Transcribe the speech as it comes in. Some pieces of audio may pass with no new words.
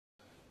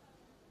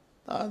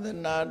သာသ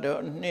နာ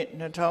တော်နှစ်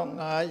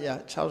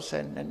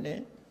2562နှ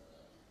စ်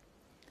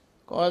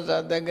ကောဇာ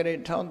တက္ကရာ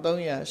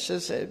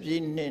1380ပြ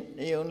ည့်နှစ်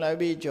နေုံလာ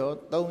ပြီကျော်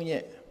3ရ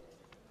က်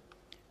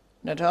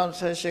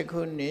2018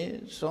ခုနှစ်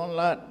ဇွန်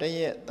လ1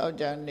ရက်တောက်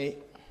ကြနေ့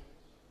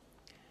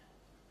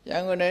ရ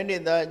န်ကုန်တိုင်းဒေ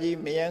သကြီး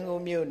မရန်ကု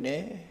န်မြို့န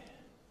ယ်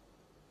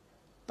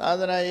သာ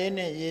သနာရေး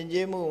နှင့်ယဉ်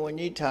ကျေးမှုဝန်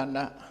ကြီးဌာန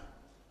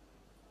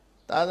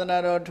သာသနာ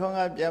တော်ထွန်း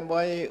ကားပြန်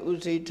ပွားရေးဦး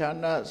စီးဌာ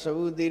နသ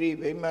ဝုသီရိ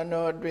ဗိမာန်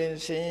တော်အတွင်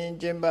ဆင်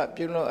ကျင်းပ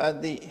ပြုလုပ်အပ်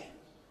သည့်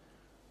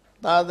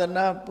သာသ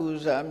နာပူ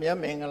ဇာမြတ်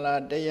မင်္ဂလာ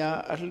တရား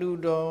အလှူ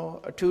တော်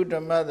အထူးဓ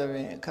မ္မသဘ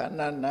င်အခမ်းအ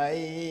နား၌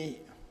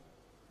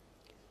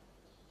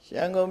ရ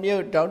န်ကုန်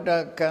မြို့ဒေါက်တာ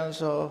ကန်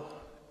စော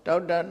ဒေါ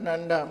က်တာန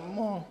န္ဒ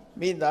မွန်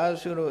မိသား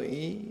စုတို့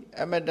၏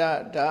အမတ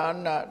ဒါ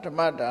နဓမ္မ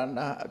ဒါန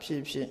အဖြ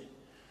စ်ဖြင့်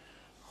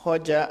ဟော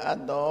ကြားအ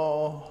ပ်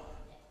သော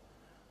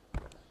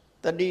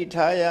တတိ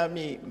ထားရမ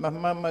ည်မ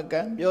မှန်မက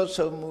န်ပြော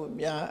ဆိုမှု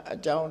များအ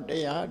ကြောင်းတ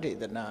ရားဒေ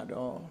သနာ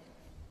တော်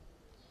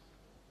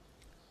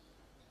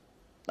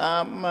တာ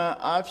မန်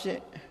အားဖြ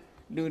င့်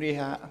လူတွေ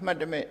ဟာအမှတ်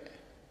တမဲ့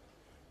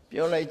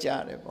ပြောလိုက်ကြ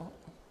တယ်ပေါ့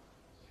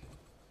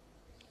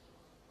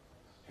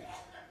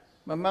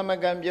မမှန်မ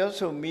ကန်ပြော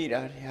ဆိုမိ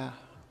တာတွေဟာ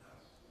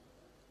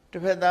တ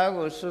စ်ဖက်သား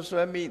ကိုဆွ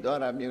ဆွဲမိသွား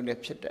တာမျိုးလ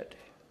ည်းဖြစ်တတ်တ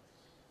ယ်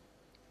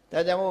ဒါ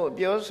ကြောင့်မို့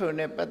ပြောဆို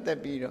နဲ့ပတ်သက်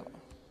ပြီးတော့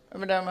အ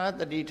မှန်တမ်း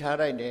တတိထား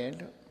လိုက်တယ်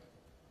လို့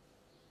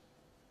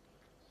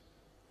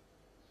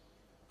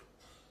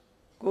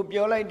ကို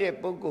ပြောလိုက်တဲ့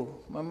ပုဂ္ဂိုလ်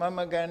မမှန်မ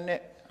ကန်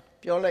နဲ့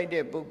ပြောလိုက်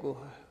တဲ့ပုဂ္ဂိုလ်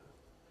ဟာ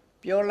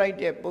ပြောလိုက်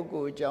တဲ့ပုဂ္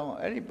ဂိုလ်အကြောင်း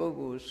အဲ့ဒီပုဂ္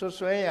ဂိုလ်ဆွ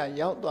ဆွဲရ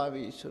ရောက်သွား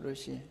ပြီဆိုလို့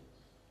ရှိရင်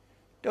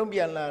တုံ့ပြ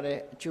န်လာတဲ့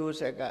အကျိုး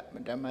ဆက်ကမ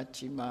တမ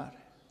ကြီးမားတ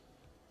ယ်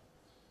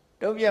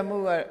တုံ့ပြန်မှု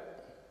က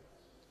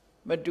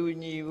မတူ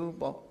ညီဘူး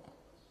ပေါ့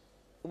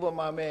ဥပ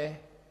မာမဲ့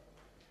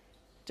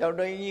ကြောက်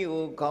တိုင်းကြီး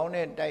ကိုခေါင်း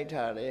နဲ့တိုက်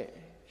ထားတယ်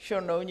ရွှွ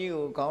န်လုံးကြီး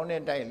ကိုခေါင်း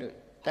နဲ့တိုက်လို့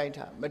တိုက်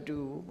ထားမတူ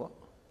ဘူးပေါ့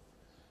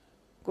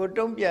ကို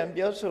တုံ့ပြန်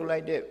ပြောဆိုလို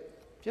က်တဲ့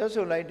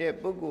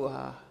ပုဂ္ဂိုလ်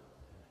ဟာ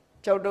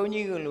ကြောက်တုံး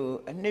ကြီးကလို့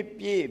အနှစ်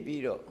ပြည့်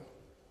ပြီးတော့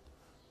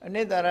အနှ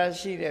စ်သာရ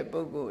ရှိတဲ့ပု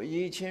ဂ္ဂိုလ်အ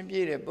ရေးချင်းပြ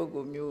ည့်တဲ့ပုဂ္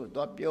ဂိုလ်မျိုး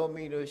သွားပြော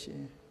မိလို့ရှိရ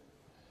င်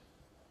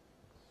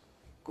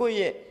ကိုယ့်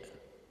ရဲ့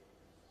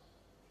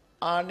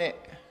အားနဲ့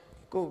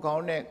ကိုယ်ခေါ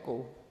င်းနဲ့ကို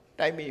ယ်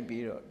တိုက်မိ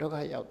ပြီးတော့ဒုက္ခ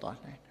ရောက်သွား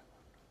နိုင်တယ်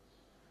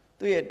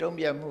သူရဲ့တုံ့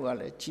ပြန်မှုက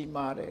လည်းကြီး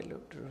မားတယ်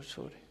လို့သူတို့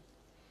ဆိုတယ်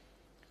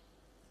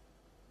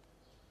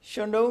ရှ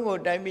င်တုံးကို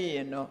တိုက်မိရ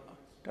င်တော့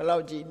ဒီလော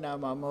က်ကြီးနာ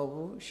မှာမဟုတ်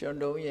ဘူးရှင်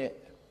တုံးရဲ့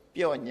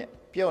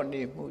ပြော့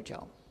နေမှု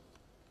ကြောင့်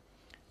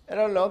အဲ့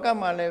တော့လောက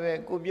မှာလည်းပဲ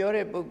ကိုပြော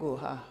တဲ့ပုဂ္ဂိုလ်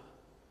ဟာ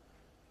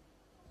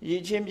ရ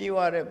ည်ချင်းပြေး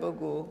သွားတဲ့ပုဂ္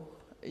ဂိုလ်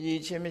ရည်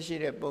ချင်းမရှိ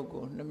တဲ့ပုဂ္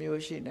ဂိုလ်နှ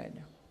မျိုးရှိနိုင်တ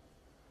ယ်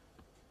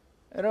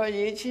အဲ့တော့ရ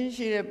ည်ချင်း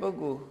ရှိတဲ့ပုဂ္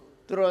ဂိုလ်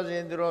သူတော်စ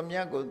င်သူတော်မြ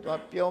တ်ကို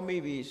သွားပြောမိ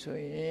ပြီဆို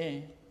ရင်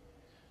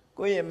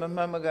ကိုယ့်ရဲ့မ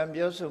မှန်မကန်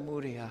ပြောဆိုမှု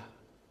တွေဟာ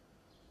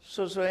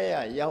ဆွဆွဲရ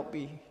ရောက်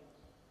ပြီး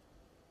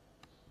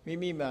မိ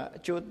မိမှာအ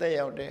ကျိုးသက်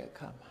ရောက်တဲ့အ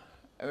ခါမှာ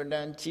အမှန်တ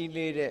န်ကြီး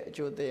လေးတဲ့အ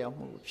ကျိုးသက်ရောက်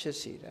မှုဖြစ်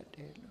စေတတ်တ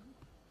ယ်လို့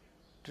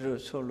သူ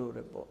တို့ဆိုလို့ရ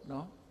ပေါ့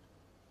နော်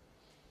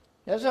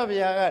မြတ်စွာဘု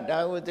ရားကဒါ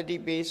ကိုတတိ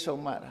ပေး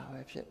ဆုံးမတာ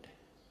ပဲဖြစ်တယ်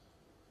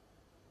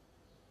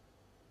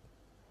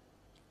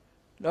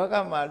လောက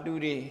မှာလူ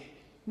တွေ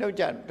နှုတ်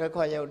ကြဒုက္ခ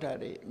ရောက်တာ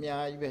တွေအ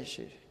များကြီးပဲ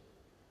ရှိတယ်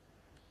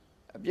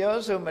အပြော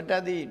ဆိုမတ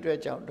တ်သည့်အတွက်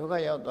ကြောင့်ဒုက္ခ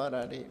ရောက်သွား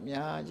တာတွေအ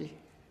များကြီး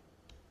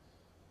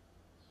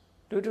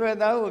လူတစ်ဖက်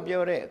သားကို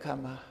ပြောတဲ့အခါ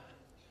မှာ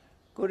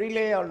ကိုရီး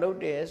လေးရောက်လှုပ်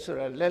တယ်ဆို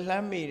တာလက်လှ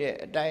မ်းမိတဲ့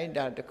အတိုင်းအ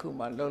တာတစ်ခု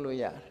မှလှုပ်လို့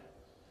ရတယ်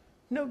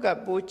နှုတ်က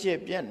ပိုးကျက်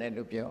ပြန့်တယ်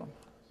လို့ပြော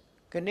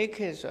ခဏ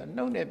ခေတ်ဆိုတာ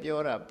နှုတ်နဲ့ပြော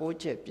တာပိုး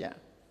ကျက်ပြန့်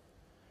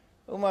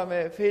ဥပမာ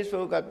မဲ့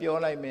Facebook ကပြော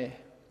လိုက်မယ်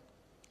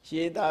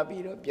ရေးသား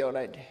ပြီးတော့ပြော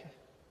လိုက်တယ်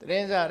သတ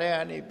င်းစာတွေက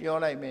နေပြော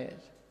လိုက်မယ်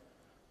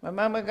မ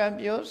မှန်မကန်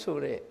ပြောဆို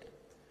တဲ့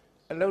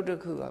အလုပ်တစ်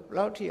ခုကဘယ်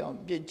လောက်ထိအောင်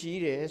ပြစ်ကြီး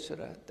တယ်ဆို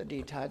တာတတိ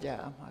ထားကြ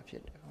အမှာဖြ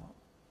စ်တယ်ပေါ့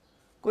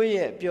ကိုယ့်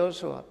ရဲ့ပြော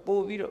ဆိုတာ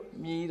ပို့ပြီးတော့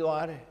မြည်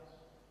သွားတယ်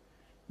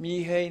မြ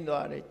ည်ဟိမ့်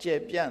သွားတယ်ကျ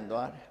က်ပြန့်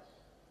သွားတယ်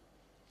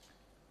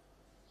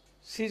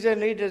စီစ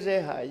လေးတစ်စ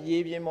က်ဟာရေ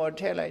ပြင်ပေါ်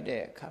ထည့်လိုက်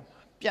တဲ့အခါမှာ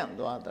ပြန့်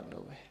သွားတယ်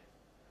လို့ပဲ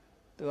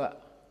သူက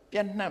ပြ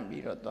န့်နှံ့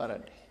ပြီးတော့သွားရ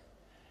တယ်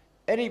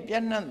အဲ့ဒီပြ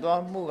န့်နှံ့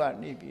သွားမှုက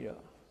နေပြီး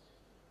တော့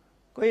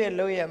ကိုယ့်ရဲ့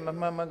လုပ်ရမ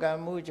မှန်မကန်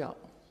မှုကြောင့်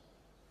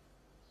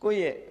ကိုယ့်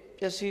ရဲ့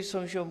ပျက်စီး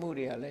ဆုံးရှုံးမှု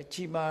တွေကလည်း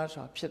ကြီးမား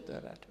စွာဖြစ်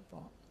သွားတာ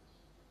ပေါ့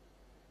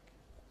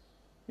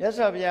မြတ်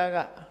စွာဘုရားက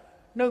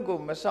နှုတ်ကို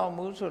မဆောင်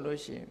ဘူးဆိုလို့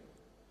ရှိရင်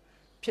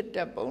ဖြစ်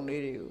တဲ့ပုံ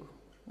လေးတွေကို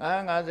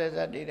950ဇ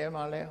တ်တွေထဲ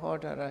မှာလည်းဟော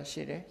ထားတာ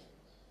ရှိတယ်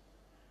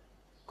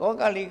ကော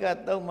ကလိက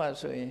သုံးမှ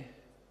ဆိုရင်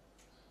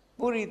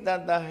ပုရိသ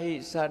တ္တဟိ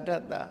ဇာတ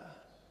တ္တ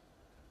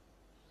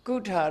ကု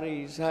ထာရိ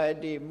ဇာ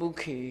တိမု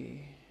ခေ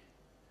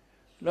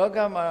လောက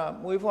မှာ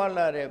မွေးဖွား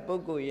လာတဲ့ပု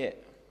ဂ္ဂိုလ်ရဲ့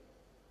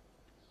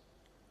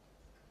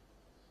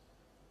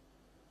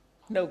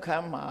နှုတ်ခ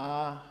မ်းမှာ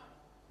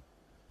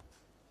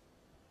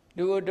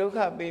လူကိုဒုက္ခ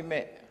ပေး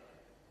မဲ့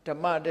ဓ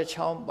မ္မတစ်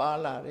ချောင်းပါ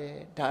လာတယ်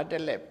ဓာတ်တ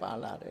က်လက်ပါ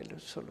လာတယ်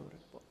လို့ဆိုလို့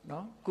ပေါ့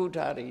နော်ကု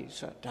ထာရိ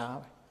ဆိုတာဒါ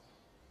ပဲ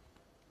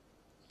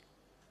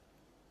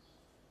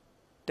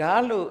ဒါ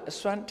လို့အ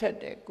စွမ်းထက်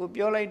တယ်ကို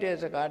ပြောလိုက်တဲ့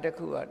စကားတစ်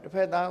ခုကတစ်ဖ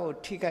က်သားကို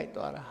ထိခိုက်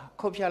သွားတာ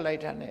ခုတ်ဖြတ်လို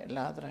က်တာနဲ့အ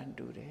လားတရံ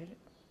တူတယ်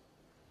တဲ့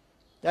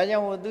ဒါကြော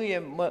င့်မို့သူ့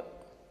ရဲ့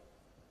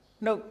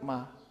နှုတ်မှာ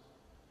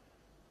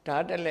ဓာ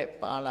တ်တလက်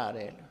ပါလာတ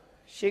ယ်လို့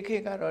ရှေးခေ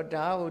တ်ကတော့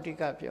ဓာတ်ဝဋ္ဌိ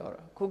ကပြော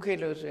တော့ခုခေတ်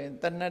လို့ဆိုရင်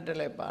တဏှတ်တ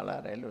လက်ပါလာ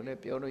တယ်လို့လ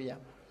ည်းပြောလို့ရ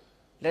မှာ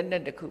လက်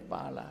နဲ့တစ်ခု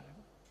ပါလာတယ်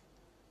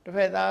တစ်ဖ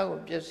က်သားကို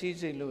ပျက်စီး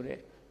စေလို့တဲ့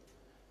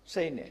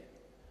စိတ်နဲ့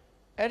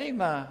အဲ့ဒီ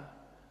မှာ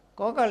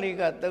ကောကလိ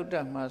ကသုတ်တ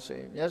မှာဆို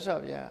ရင်မြတ်စွာ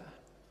ဘုရား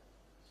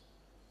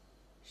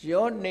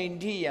ယောနိဋ္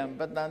ဌိယံပ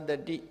တန္တ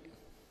တိ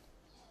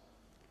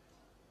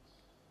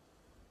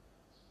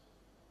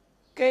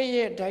ကဲ့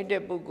ရဲ့ထိုက်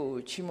တဲ့ပုဂ္ဂိုလ်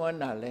ကိုချီးမွမ်း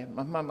တာလဲမ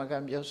မှန်မက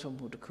န်ပြောဆို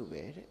မှုတစ်ခု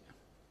ပဲတဲ့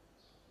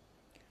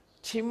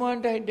ချီးမွမ်း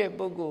ထိုက်တဲ့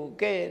ပုဂ္ဂိုလ်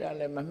ကဲ့ရဲ့တာ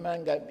လဲမမှန်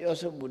ကန်ပြော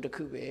ဆိုမှုတစ်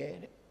ခုပဲ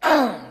တဲ့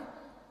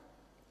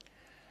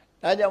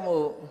ဒါကြောင့်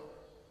မို့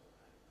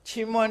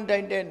ချီးမွမ်းထို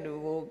က်တဲ့လူ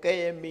ကိုကဲ့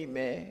ရဲ့မိမ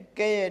ယ်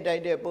ကဲ့ရဲ့ထို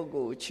က်တဲ့ပုဂ္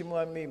ဂိုလ်ကိုချီးမွ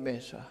မ်းမိမ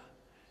ယ်ဆိုတာ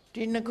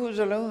ဒီနှစ်ခုစ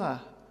လုံးဟာ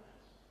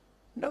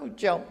နှုတ်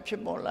ကြောင့်ဖြ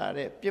စ်ပေါ်လာ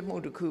တဲ့ပြစ်မှု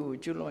တစ်ခုကို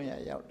ကျွလွန်ရ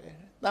ရောက်တယ်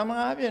။တမန်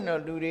အားဖြင့်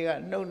တော့လူတွေက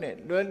နှုတ်နဲ့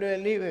လွယ်လွယ်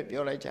လေးပဲ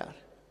ပြောလိုက်ကြတယ်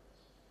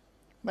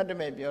။မှတ်တ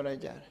မဲ့ပြောလို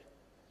က်ကြတယ်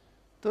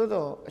။သို့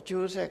တော့အ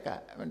ကျိုးဆက်က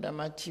အမှန်တ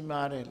မ်းကြီး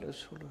မားတယ်လို့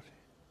ဆိုလို့တယ်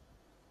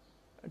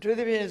။အထူးသ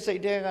ဖြင့်စိ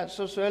တ်ထဲက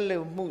ဆွဆွဲ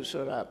လုံမှု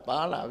ဆိုတာပါ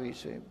လာပြီ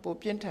ဆိုရင်ပို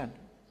ပြင်းထန်တ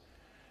ယ်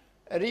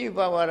။အရိဥပ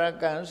ဝါဒ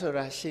ကံဆို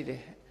တာရှိတ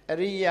ယ်။အ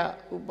ရိယ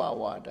ဥပ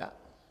ဝါဒ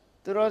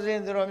သူတော်စင်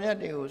သူတော်မြတ်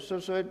တွေကိုဆွ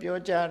ဆွဲပြော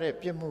ကြားတဲ့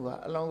ပြစ်မှုက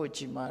အလုံးကို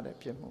ကြီးမားတဲ့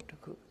ပြစ်မှုတစ်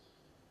ခု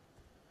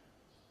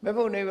မ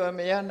ဖို့နေပါမ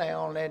ရနိုင်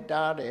အောင်လဲ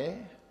တားတယ်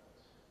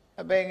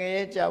အပင်င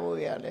ရဲကြဖို့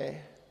ရလဲ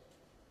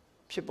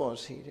ဖြစ်ပေါ်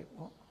စေတယ်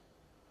ပေါ့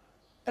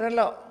အဲ့ဒါ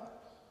တော့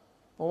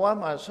ဘဝ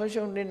မှာဆုံး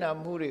ရှုံးနေတာ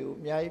မှုတွေကို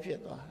အများကြီးဖြစ်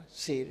သွား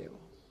စေတယ်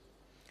ပေါ့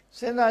စ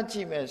ဉ်းစားကြ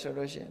ည့်မယ်ဆို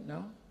လို့ရှိရင်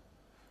နော်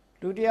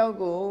လူတယောက်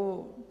ကို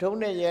ဒုံး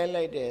နဲ့ရိုက်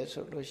လိုက်တယ်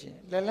ဆိုလို့ရှိရင်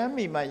လက်လန်း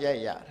မီမှရို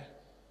က်ရတယ်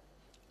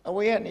အ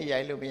ဝေးကနေရို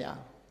က်လို့မရ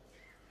ဘူး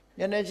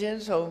မျက်နှာချင်း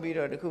ဆုံပြီး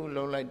တော့တခု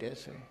လုံးလိုက်တယ်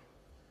ဆိုရင်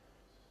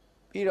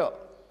ပြီးတော့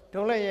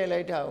ဒုံးလိုက်ရိုက်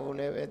လိုက်တာကို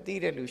လည်းပဲသိ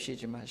တဲ့လူရှိ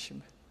ချင်မှရှိ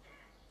မယ်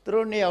သူ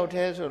တို့နှစ်ယောက်တ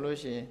ည်းဆိုလို့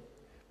ရှိရင်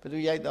ဘယ်သူ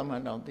ရိုက်သွားမှ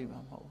တောင်သိမှာ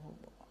မဟုတ်ဘူး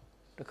ပေါ့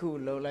တခု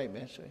လုံးလိုက်မ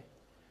ယ်ဆိုရင်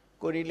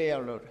ကိုရီးလေးယော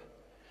က်လို့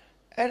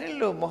အဲ့ဒီ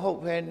လိုမဟုတ်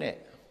ဘဲနဲ့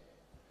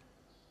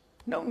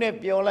နှုတ်နဲ့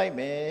ပြောလိုက်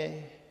မယ်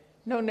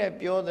နှုတ်နဲ့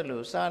ပြောသ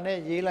လိုစာနဲ့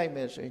ရေးလိုက်မ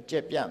ယ်ဆိုရင်ကြ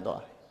က်ပြန့်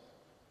သွားတယ်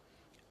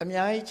အ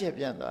များကြီးကြက်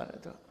ပြန့်သွားတယ်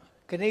သူ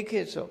ခဏခေ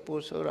တ်ဆို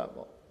ပို့ဆိုးတာ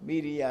ပေါ့မီ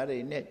ဒီယာတွေ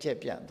နဲ့ကြက်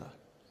ပြန့်သွား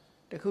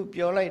တခု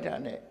ပြောလိုက်တာ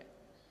နဲ့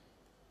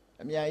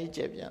အများကြီး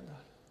ကြက်ပြန့်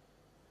သွား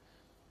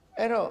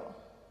အဲ့တော့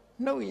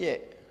နှုတ်ရဲ့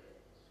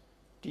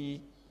ဒီ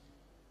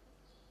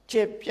ကြ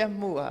က်ပြတ်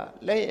မှုဟာ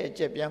လက်ရဲ့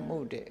ကြက်ပြတ်မှု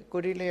တဲ့ကို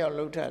ရီးလျောက်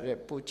လှုပ်ထားတဲ့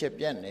ပူကြက်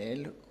ပြတ်တယ်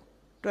လို့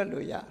တွက်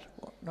လို့ရတယ်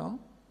ပေါ့နော်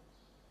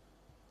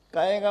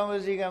ကာယကံဝ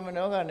စီကံမ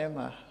နောကံထဲ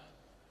မှာ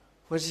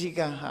ဝစီ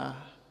ကံဟာ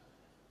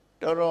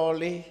တော်တော်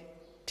လေး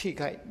ထိ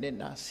ခိုက်နေ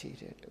နာစီ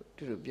တယ်လို့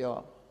သူတို့ပြော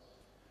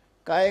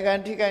ကာယကံ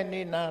ထိခိုက်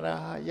နေနာတာ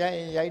ဟာရိုက်ရ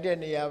င်ရိုက်တဲ့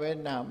နေရာပဲ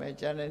နာမယ်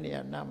ကျန်တဲ့နေ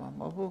ရာနာမှာ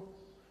မဟုတ်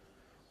ဘူး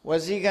ဝ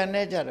စီကံ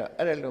နဲ့ကြတော့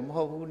အဲ့ဒါလိုမ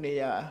ဟုတ်ဘူးနေ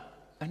ရာ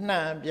အ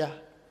နှံ့အပြား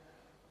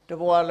တ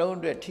ဘဝလုံး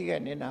အတွက်ထိခို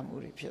က်နေနာမှု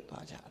တွေဖြစ်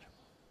သွားကြတယ်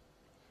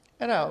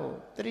အဲ့ဒါကို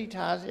သတိ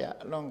ထားစရာ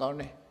အလွန်ကောင်း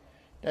တယ်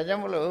ဒါကြော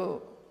င့်မလို့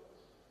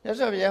မြတ်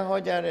စွာဘုရားဟော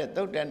ကြားတဲ့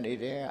သုတ်တန်တွေ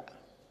က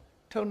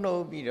ထုတ်နှု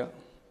တ်ပြီးတော့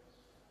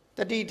တ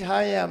တိ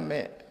ထားရမ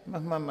ယ်မ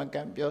မှန်မက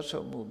န်ပြော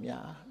ဆိုမှု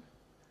များ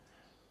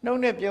နှုတ်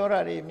နဲ့ပြောတာ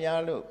တွေများ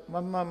လို့မ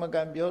မှန်မက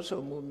န်ပြော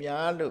ဆိုမှု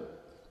များလို့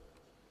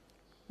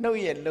နှုတ်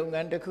ရဲ့လုပ်င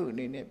န်းတစ်ခုအ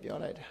နေနဲ့ပြော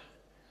လိုက်တာ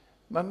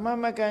မမှန်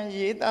မကန်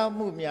ရေးသား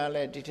မှုများ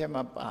လဲဒီထဲ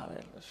မှာပါတ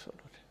ယ်လို့ဆို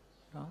လို့တယ်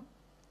နော်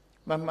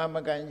မမှန်မ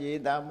ကန်ရေး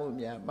သားမှု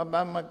များမမှ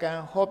န်မကန်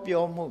ဟော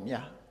ပြောမှု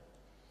များ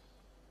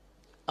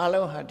အ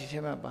လုံးဟာဒီထဲ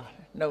မှာပါတ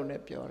ယ်နှုတ်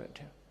နဲ့ပြောတဲ့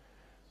ထဲ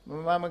မ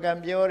မှန်မကန်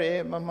ပြောတယ်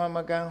မမှန်မ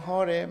ကန်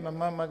ဟောတယ်မ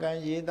မှန်မကန်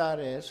ရေးသား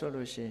တယ်ဆို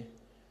လို့ရှိရင်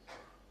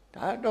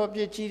ဒါတော့ပြ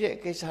ည့်ကြီးတဲ့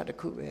ကိစ္စတစ်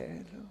ခုပဲ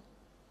လို့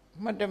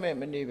မှတ်တမဲ့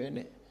မနေပဲ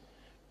နဲ့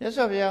မြတ်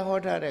စွာဘုရားဟော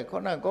ထားတဲ့ခေါ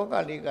ဏကောက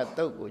လိက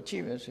သုတ်ကိုကြ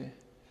ည့်မယ်ဆိုရင်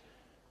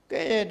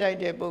ကဲ့ရဲ့တိုက်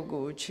တဲ့ပုဂ္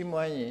ဂိုလ်ချီးမွ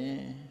မ်းရင်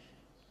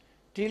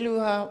ဒီလူ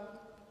ဟာ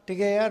တ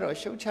ကယ်ကတော့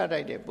ရှုတ်ချတို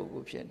က်တဲ့ပုဂ္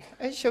ဂိုလ်ဖြစ်နေ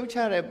အဲရှုတ်ချ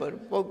တဲ့ပုဂ္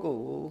ဂိုလ်ကို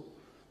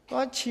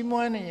သွားချီးမွ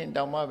မ်းနေရင်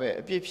တောင်မှပဲ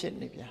အပြစ်ဖြစ်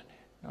နေပြန်တ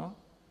ယ်နော်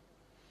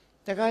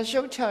တခါ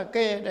ရှုတ်ချ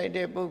ကဲ့ရဲ့တိုက်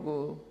တဲ့ပုဂ္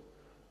ဂိုလ်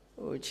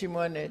ချီးမွ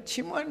မ်းတယ်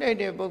ချီးမွမ်းတိုက်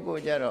တဲ့ပုဂ္ဂို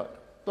လ်ကြတော့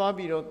သွား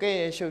ပြီးတော့ကဲ့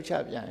ရဲ့ရှုတ်ချ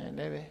ပြန်ရင်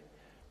လည်းပဲ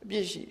အပြ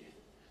စ်ရှိတယ်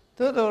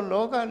သို့သော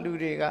လောကလူ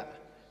တွေက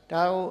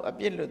ဒါကိုအ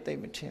ပြစ်လို့သိ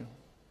မထင်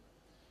ဘူး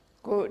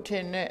ကိုယ်အထ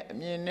င်နဲ့အ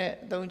မြင်နဲ့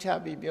အသုံးချ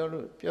ပြီး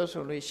ပြော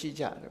ဆိုလို့ရှိ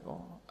ကြတယ်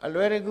ပေါ့အ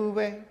လွယ်တကူ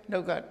ပဲနှု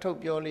တ်ကထုတ်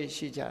ပြောလို့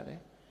ရှိကြတယ်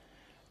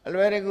အ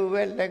လွယ်တကူ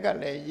ပဲလက်က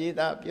လည်းရေး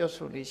သားပြော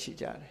ဆိုလို့ရှိ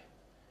ကြတယ်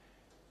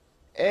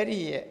အဲ့ဒီ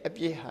ရဲ့အ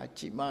ပြစ်ဟာ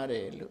ကြီးမားတ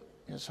ယ်လို့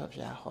မြတ်စွာဘု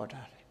ရားဟော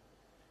ထားတယ်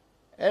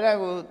အဲ့ဒါ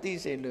ကိုသိ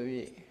စေလို့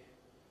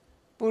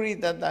ပုရိ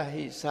သတ္တ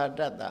ဟိသာ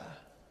တတ္တ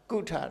ကု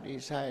ဋ္ဌရိ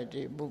သာယ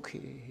တိမု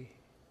ခေ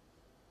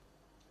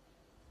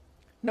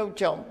နှုတ်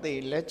ကြောင့်သေ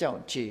လက်ကြော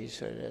င့်ခြေ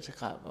ဆိုတဲ့စ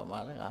ကားဗမာ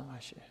စကားမှာ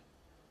ရှိတယ်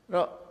အဲ့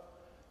တော့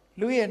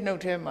လူရဲ့နှု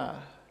တ်ထဲမှာ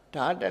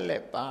ဓာတ်တက်လ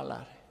က်ပါလာ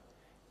တယ်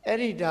အဲ့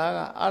ဒီဓာတ်က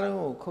အလုံး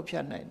ကိုခုတ်ဖြ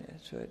တ်နိုင်တယ်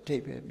ဆိုတဲ့အဓိ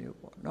ပ္ပာယ်မျိုး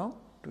ပေါ့နော်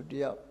ဒုတိ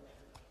ယ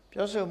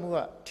ပြောဆိုမှုက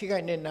ထိခို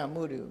က်နေနာ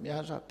မှုတွေကို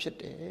များစွာဖြစ်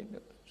တယ်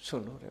လို့ဆို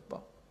လိုတယ်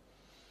ပေါ့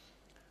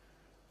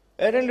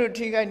အဲ့ဒါလို့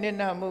ထိခိုက်နစ်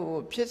နာမှု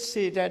ကိုဖြစ်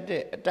စေတတ်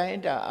တဲ့အတိုင်း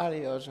အတာအား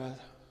လျော်စွာ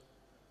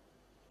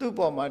သူ့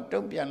ပေါ်မှာ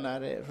တုံ့ပြန်လာ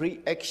တဲ့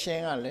reaction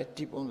ကလည်း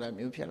ဒီပုံစံ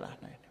မျိုးဖြစ်လာ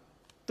နိုင်တယ်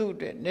သူ့အ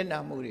တွက်နစ်နာ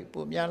မှုတွေ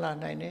ပိုများလာ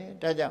နိုင်တယ်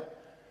ဒါကြောင့်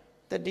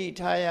တတိ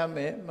ထားရမ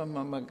ယ်မမှ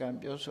န်မကန်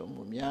ပြောဆို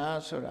မှုများ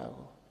ဆိုတာ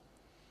ကို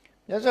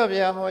မြတ်စွာဘု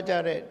ရားဟော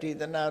ကြားတဲ့ဒီ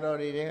သနာတော်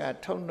တွေက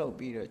ထုတ်နှုတ်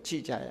ပြီးတော့ကြ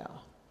ည့်ကြရအော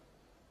င်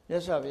မြ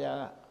တ်စွာဘုရား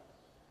က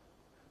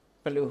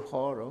ဘယ်လို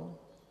ဟောတော့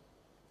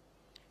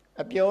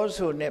အပြော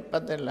ဆိုနဲ့ပ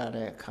တ်သက်လာ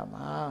တဲ့အခါ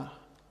မှာ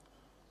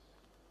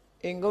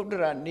အင်္ဂုတ္တ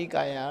ရနိ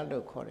ကာယ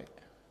လို့ခေါ်တယ်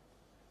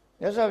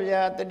မြတ်စွာဘု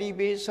ရားတတိ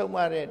ပေးဆုံးမ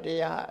တဲ့တ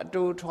ရားအ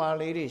တူထွာ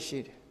လေးတွေရှိ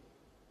တယ်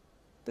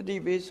တတိ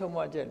ပေးဆုံးမ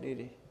ချက်လေး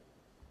တွေ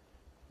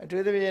အ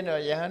ထူးသဖြင့်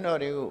တော့ယဟန်တော်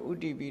တွေကိုဥ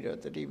တည်ပြီးတော့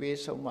တတိပေး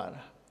ဆုံးမ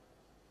တာ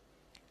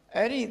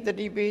အဲ့ဒီတ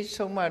တိပေး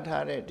ဆုံးမ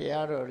ထားတဲ့တ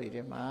ရားတော်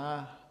တွေမှာ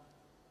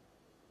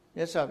မြ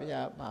တ်စွာဘု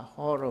ရားမှာ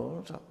ဟော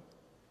တော့ဆို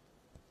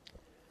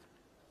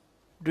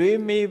ဒွေ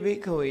မေဘိ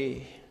က္ခဝေ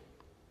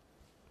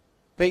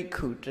ဘိက္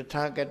ခုတ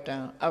ထာဂတံ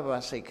အဘ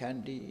စိတ်ခန္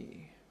တိ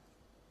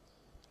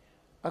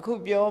အခု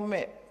ပြော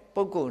မဲ့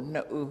ပုဂ္ဂိုလ်နှ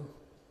စ်ဦး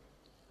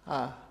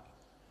ဟာ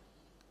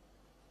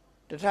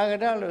တထာဂ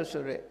တလို့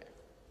ဆိုရက်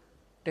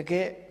တက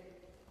ယ်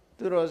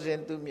သူတော်စင်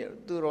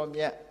သူတော်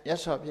မြတ်မြတ်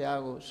စွာဘုရား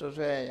ကိုဆွ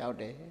ဆွဲရောက်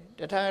တယ်တ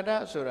ထာဂတ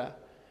ဆိုတာ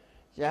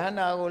ယဟ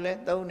နာကိုလ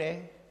ည်းသုံးတယ်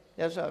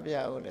မြတ်စွာဘု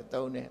ရားကိုလည်း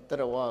သုံးတယ်တ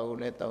ရဝါကို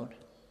လည်းသုံးတ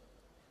ယ်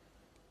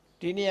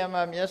ဒီနေရာ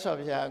မှာမြတ်စွာ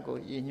ဘုရားကို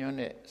ရည်ညွှန်း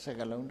တဲ့စ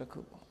ကားလုံးတစ်ခု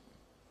ပေါ့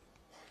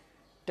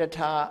တ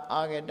ထာ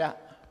အာဂတ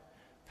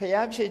ဘု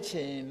ရားဖြစ်ခြ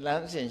င်းလ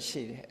မ်းစဉ်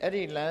ရှိတယ်အဲ့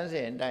ဒီလမ်းစ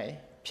ဉ်အတိုင်း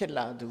ဖြစ်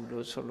လာသူ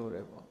လို့ဆိုလိုတ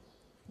ယ်ပေါ့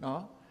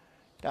နော်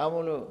ဒါ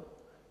မို့လို့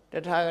တ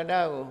ထာဂတ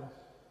ကို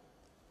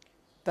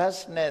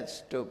thusness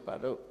တို့ပါ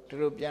တော့ဒီ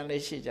လိုပြန်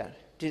လေးရှိကြတယ်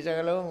ဒီစ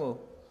ကားလုံးကို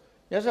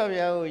မြတ်စွာဘု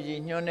ရားကိုရ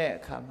ည်ညွှန်းတဲ့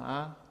အခါမှာ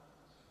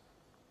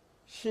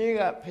ရှေးက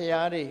ဘု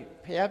ရား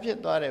ဖြစ်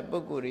သွားတဲ့ပု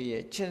ဂ္ဂိုလ်တွေ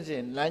ရဲ့ချင်းစ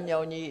ဉ်လမ်းကြော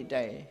င်းကြီးအ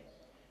တိုင်း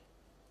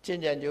ကျ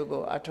င့်ကြံကြိုး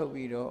ကိုအထုတ်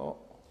ပြီးတော့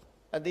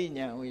အသိ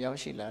ဉာဏ်ကိုရောက်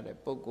ရှိလာတဲ့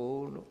ပုဂ္ဂို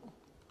လ်လို့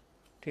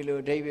ဒီလို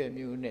အဓိပ္ပာယ်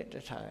မျိုးနဲ့တ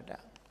ထာဂတ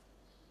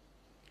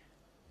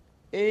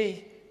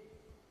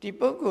ဒီ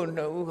ပုဂ္ဂိုလ်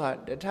နှစ်ဦးဟာ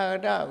တထာဂ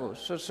တကို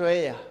ဆွဆွဲ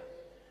ရာ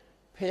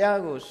ဘုရား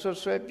ကိုဆွ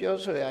ဆွဲပြော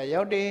ဆိုရာ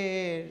ရောက်တယ်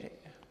တဲ့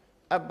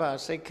အဘ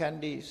စိတ်ခန္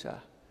တိစာ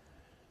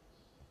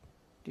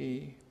ဒီ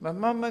မ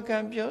မှန်မက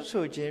န်ပြော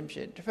ဆိုခြင်းဖြ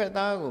င့်တစ်ဖက်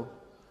သားကို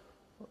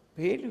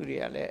ဘေးလူတွေ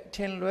ကလည်းအထ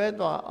င်လွဲ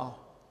သွားအောင်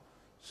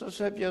ဆွ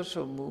ဆွဲပြော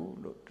ဆိုမှု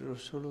လို့သူ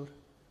တို့ဆိုလို့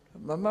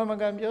မမှန်မ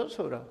ကန်ပြော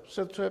ဆိုတာ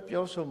ဆွဆွဲ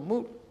ပြောဆိုမှု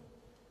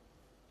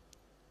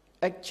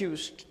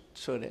accused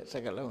ဆိုတဲ့စ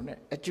ကားလုံးနဲ့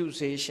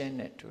accusation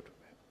နဲ့တူတူ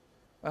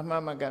ပဲမမှ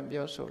န်မကန်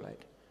ပြောဆိုလိုက်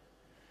တယ်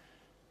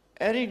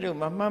အဲ့ဒီလို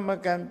မမှန်မ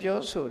ကန်ပြော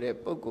ဆိုတဲ့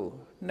ပုဂ္ဂိုလ်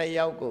နှစ်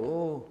ယောက်ကို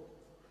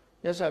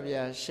မြတ်စွာဘု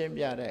ရားရှင်း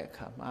ပြတဲ့အ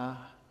ခါမှာ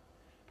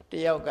တ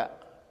ယောက်က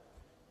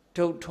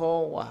ဒုဋ္ဌော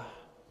ဝါ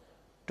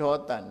ဒေါ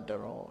တံတ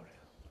ရော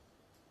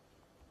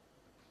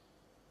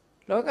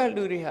လောက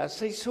လူတွေဟာ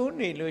စိတ်ဆိုး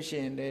နေလို့ရှိ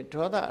ရင်လေ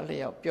ဒေါသအ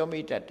လျောက်ပြောမိ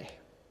တတ်တယ်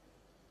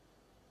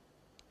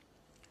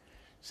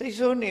စိတ်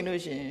ဆိုးနေ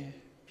လို့ရှိရင်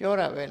ပြော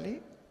တာပဲလေ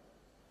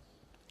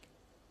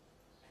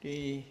ဒီ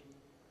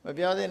မ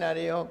ပြောသင့်တာ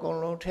တွေရောအကုန်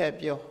လုံးထည့်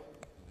ပြော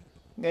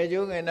ငယ်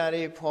ကျိုးငယ်နာ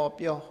တွေဖော်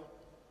ပြော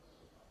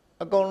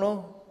အကုန်လုံး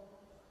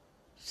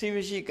စီမ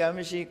ရှိကံမ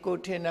ရှိကို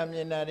ထင်တာမြ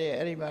င်တာတွေ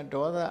အဲ့ဒီမှာ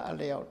ဒေါသအ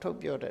လျောက်ထုတ်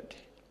ပြောတတ်တ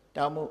ယ်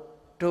ဒါမို့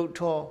ဒုဋ္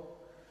ဌော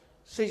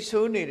စိတ်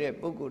ဆိုးနေတဲ့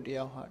ပုဂ္ဂိုလ်တ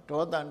ယောက်ဟာ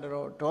ဒေါသတ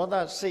ရောဒေါသ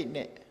စိတ်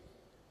နဲ့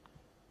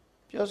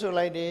ပြောဆို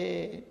လိုက်တယ်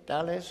ဒါ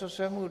လည်းဆွ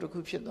ဆွဲမှုတစ်ခု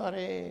ဖြစ်သွားတ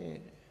ယ်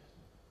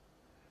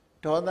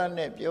ဒေါသ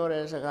နဲ့ပြော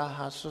တဲ့စကား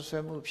ဟာဆွဆွဲ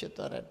မှုဖြစ်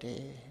သွားတ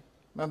ယ်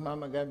မမှန်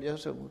မကန်ပြော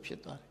ဆိုမှုဖြစ်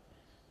သွားတယ်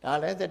ဒါ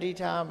လည်းသတိ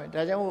ထားမယ်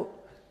ဒါကြောင့်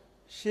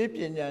ရှေးပ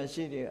ညာ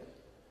ရှိတွေက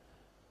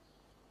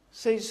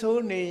စိတ်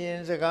ဆိုးနေရ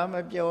င်စကားမ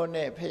ပြော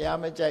နဲ့ဖျား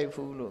မကြိုက်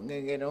ဘူးလို့င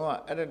ယ်ငယ်တုန်းက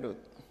အဲ့ဒါလို့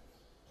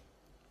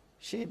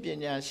ရှေးပ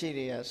ညာရှိ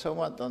တွေကဆုံး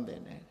မသွန်သ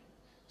င်တယ်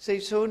စိ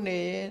တ်ဆိုးနေ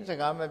ရင်စ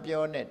ကားမ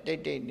ပြောနဲ့တိ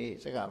တ်တိတ်နေ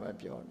စကားမ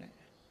ပြောနဲ့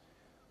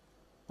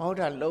မဟုတ်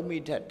တာလုံးမိ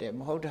တတ်တယ်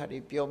မဟုတ်တာတွေ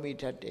ပြောမိ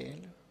တတ်တယ်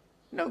လို့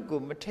နှုတ်ကို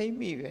မထိမ့်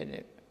မိပဲ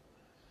နဲ့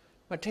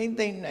မထိမ့်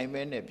သိမ့်နိုင်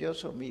ပဲနဲ့ပြော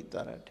ဆိုမိ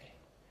သွားတယ်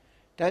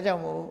ဒါကြော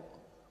င့်မို့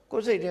ကို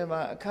ယ်စိတ်ထဲ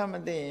မှာအခက်မ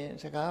သိရင်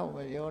စကားကိုမ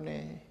ပြော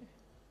နဲ့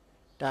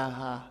ဒါ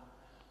ဟာ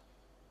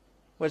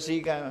ဝစီ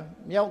ကံ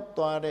မြောက်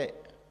သွားတဲ့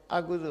အ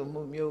ကုသိုလ်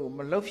မှုမျိုးကိုမ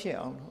လုပ်ဖြစ်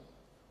အောင်လို့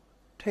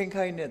ထိန်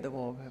ခိုင်းတဲ့သ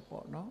ဘောပဲ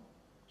ပေါ့နော်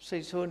စိ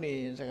တ်ဆိုးနေ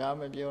ရင်စကား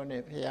မပြော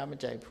နဲ့ဖျားမ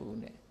ကြိုက်ဘူး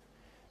နဲ့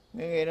င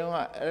ယ်ငယ်တုန်းက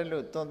အဲ့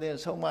လိုသွန်သင်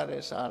ဆုံးမ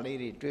တဲ့စာလေး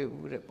တွေတွေ့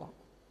ဘူးတဲ့ပေါ့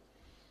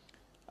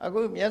အခု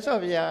မြတ်စွာ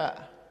ဘုရား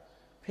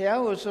ဖျား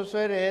ကိုဆွ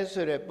ဆွဲတယ်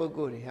ဆိုတဲ့ပုဂ္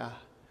ဂိုလ်တွေဟာ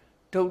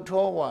ဒုဋ္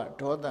ဌောဝါ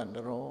ဒေါသံတ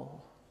ရော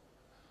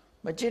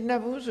မကျင့်တ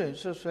တ်ဘူးဆိုရင်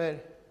ဆွဆွဲတယ်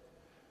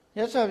မြ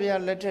တ်စွာဘု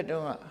ရားလက်ထက်တု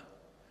န်းက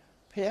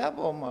ဖျား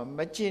ပေါ်မှာမ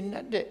ကျင့်တ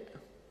တ်တဲ့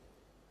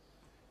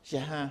ယ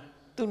ဟန်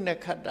သူနဲ့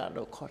ခတ်တာ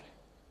လို့ခေါ်တယ်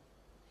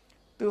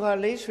သူဟာ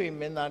လိဆွေ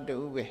မင်းသားတူ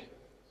ပဲ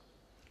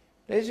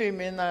လိဆွေ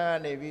မင်းသားက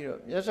နေပြီးတော့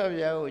မြတ်စွာဘု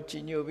ရားကိုကြ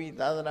ည်ညိုပြီး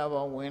သာသနာ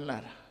ပေါ်ဝင်လာ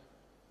တာ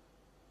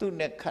သူ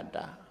နဲ့ခတ်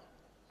တာ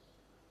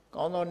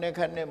ကောင်းသောနဲ့ခ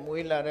တ်နဲ့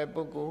မွေးလာတဲ့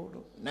ပုဂ္ဂိုလ်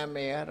လို့နာမ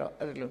ည်ကတော့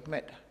အဲ့လိုမှ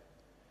တ်တာ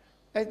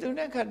အဲ့သူ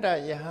နဲ့ခတ်တာ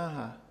ယဟန်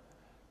ဟာ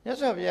မြတ်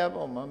စွာဘုရား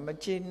ပေါ်မှာမ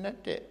ကျေနပ်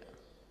တဲ့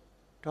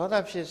ဒေါသ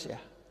ဖြစ်เสีย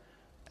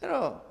အဲ့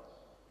တော့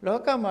လော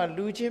ကမှာ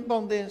လူချင်းပေါ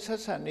င်းသင်းဆ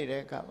က်ဆံနေ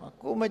တဲ့အခါမှာ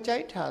ကိုမကြို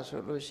က်တာဆို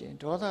လို့ရှိရင်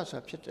ဒေါသ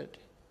ဆိုဖြစ်တတ်တ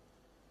ယ်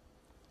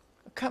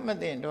အခက်မ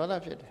သိရင်ဒေါသ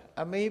ဖြစ်တယ်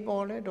အမေ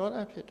ပေါ်လဲဒေါသ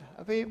ဖြစ်တာ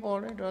အဖေပေါ်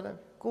လဲဒေါသ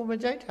ကိုမ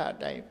ကြိုက်တာအ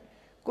တိုင်း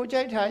ကို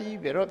ကြိုက်တာကြီး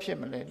ဘယ်တော့ဖြစ်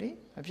မလဲလေ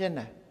မဖြစ်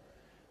နိုင်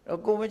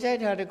တော့ကိုမကြိုက်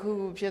တာတစ်ခု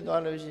ဖြစ်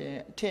သွားလို့ရှိရ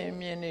င်အထင်အ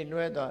မြင်တွေ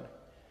လွဲသွားတယ်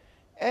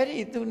အဲ့ဒီ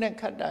သူနဲ့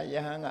ခတ်တာယ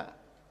ဟန်က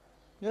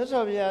မြတ်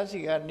စွာဘုရားစီ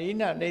ကနိ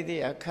နာနေတိ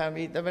ယခံ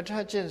ပြီးသမထ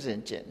ကျင့်စ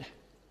ဉ်ကျင့်တယ်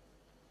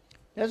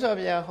မြတ်စွာ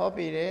ဘုရားဟော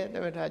ပြီးတယ်သ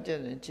မထကျ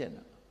င့်စဉ်ကျင့်တ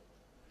ယ်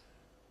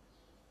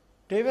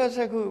ဒိဗ္ဗစ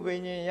က္ခုပင်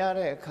ဉ္ဇဉ်ရ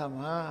တဲ့အခါ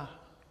မှာ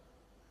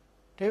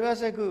ဒိဗ္ဗ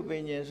စက္ခုပ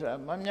င်ဉ္ဇဉ်ဆိုတာ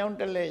မမြောင်း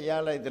တလဲရ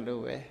လိုက်တယ်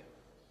လို့ပဲ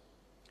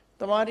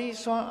တမာတိ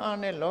စွမ်းအား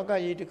နဲ့လောက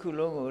ကြီးတစ်ခု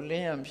လုံးကိုလ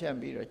င်းရံဖြတ်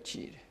ပြီးတော့ကြ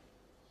ည်တယ်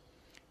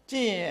ကြ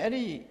ည့်ရင်အဲ့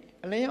ဒီ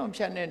အလင်းရောင်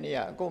ဖြတ်တဲ့နေ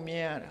ရာအကုန်မြ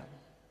င်ရတာ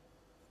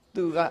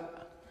သူက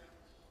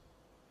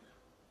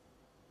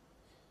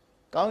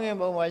ကောင်းကင်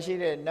ဘုံမှာရှိ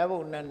တဲ့နတ်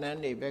ဘုံနတ်နန်း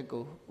တွေဘက်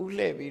ကိုဥ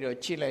လှည့်ပြီးတော့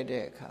ချိလိုက်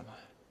တဲ့အခါမှာ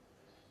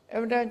အ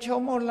မှန်တန်ချုံ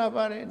မောလှပ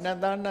တဲ့နတ်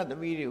သားနတ်သ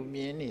မီးတွေကို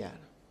မြင်နေရ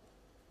တာ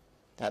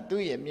ဒါ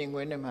သူ့ရဲ့မြင်ကွ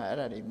င်းထဲမှာအဲ့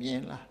ဒါတွေမြ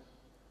င်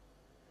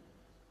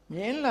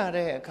လာ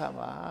တဲ့အခါ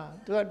မှာ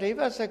သူကဒိဗ္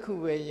ဗစက္ခု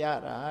ပဲရ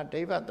တာ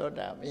ဒိဗ္ဗသော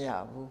တာမရ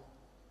ဘူး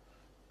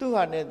သူ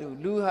ဟာနဲ့သူ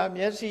လူဟာ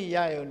မျက်စိရ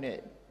ရုံနဲ့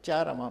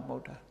ကြားတာမှမဟု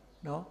တ်တာ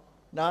နော်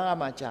နားက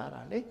မှကြား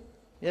တာလေ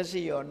မျက်စိ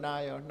ရော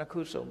နားရောနှစ်ခု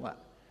စုံမှ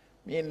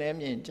မြင်လဲ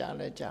မြင်ကြား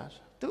လဲကြား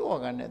သူ့ဩ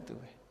ဃနဲ့သူ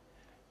ပဲ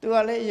သူက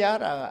လည်းရ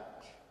တာက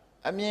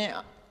အမြင်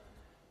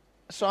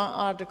အစွမ်း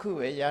အားတစ်ခု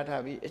ပဲရ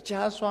ထားပြီးအ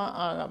ခြားစွမ်း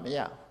အားက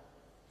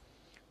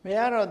မရ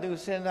တော့သူ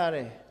စဉ်းစားတ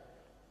ယ်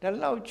ဒါ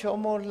လောက်ချုံ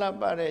မိုးလှ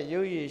ပတဲ့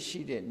ရုပ်ရည်ရှိ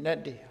တဲ့နတ်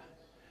တွေဟာ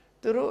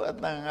သူတို့အ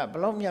တန်ကဘ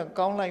လောက်မြတ်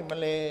ကောင်းလိုက်မ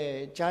လဲ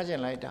ကြားကျ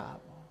င်လိုက်တာ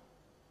ပေါ့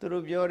သူ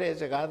တို့ပြောတဲ့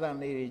စကားသံ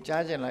လေးတွေ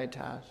ကြားကျင်လိုက်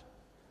တာ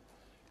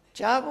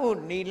ကြားဖို့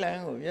နီလ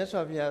န်းကိုမြတ်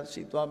စွာဘုရား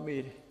စီသွားမိ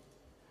တယ်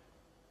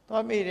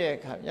သွားမိတဲ့အ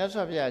ခါမြတ်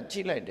စွာဘုရားကြ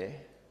ည့်လိုက်တယ်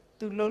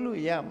သူလှုပ်လို့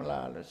ရမ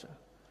လားလို့ဆို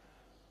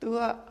သူက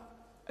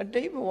အ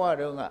တိတ်ဘဝ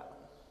တုန်းက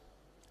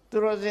သူ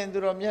တော်စင်သူ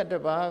တော်မြတ်တ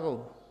စ်ပါးကို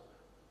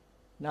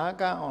နား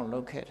ကန်းအောင်လု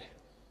ပ်ခဲ့တယ်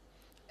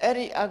အဲ့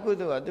ဒီအကု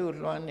သိုလ်ကသူ့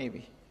လွှမ်းနေ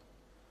ပြီ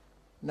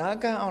နား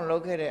ကန်းအောင်လု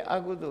ပ်ခဲ့တဲ့အ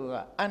ကုသိုလ်က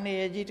အန္တ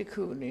ရာယ်ကြီးတစ်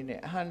ခုအနေနဲ့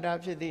အဟံတာ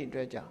ဖြစ်သည့်အတွ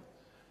က်ကြောင့်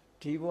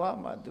ဒီဘဝ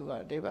မှာသူက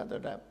ဒိဗ္ဗသော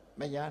တာ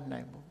မရ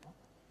နိုင်ဘူးပေါ့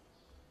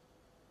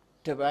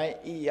တပိုင်း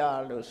ဣယ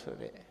လို့ဆို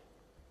တဲ့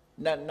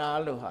နတ်နာ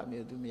လို့ဟာ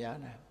မျိုးသူမရ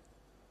နိုင်ဘူး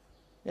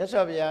မြတ်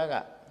စွာဘုရားက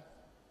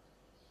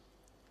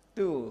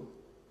သူ့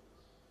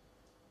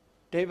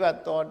ဒိဗ္ဗ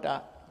သောတာ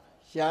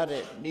ရ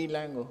တဲ့နိလ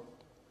န်းကို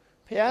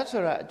ဘုရား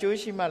ဆိုတာအကျိုး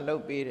ရှိမှလု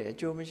ပ်ပေးတယ်အ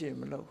ကျိုးမရှိ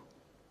မလုပ်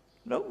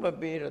မ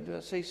ပေးတော့သူ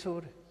စိတ်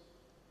ဆိုးတယ်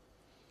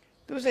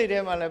သူစိတ်ထဲ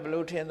မှာလည်းဘ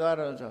လို့ထင်သွား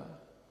တော့ဆို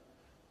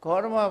ဂေါ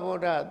တမဗု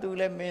ဒ္ဓသူ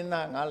လည်းမင်း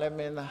သားငါလည်းမ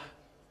င်းသား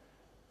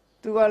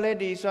သူကလည်း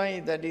ဒီစွမ်းရ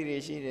ည်တတိတွေ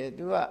ရှိတယ်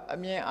သူကအ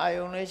မြင်အာ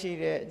ယုံလည်းရှိ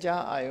တယ်အ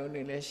ကြားအာယုံ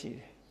တွေလည်းရှိ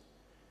တယ်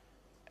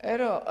အဲ့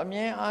တော့အမြ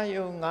င်အာ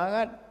ယုံငါက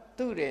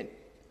သူ့တဲ့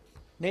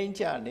နှိမ့်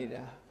ချနေ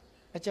တာ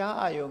အကြား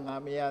အာယုံငါ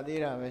မရသေး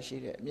တာပဲရှိ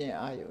တယ်အမြင်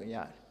အာယုံရ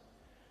တယ်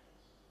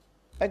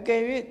အက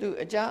ယ်၍သူ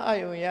အကြားအာ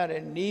ယုံရ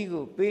တဲ့နီး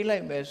ကိုပေးလို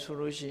က်မယ်ဆို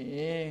လို့ရှိရ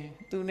င်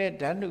သူနဲ့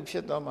ဓာတ်နုဖြ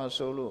စ်သွားမှ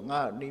ဆိုလို့ငါ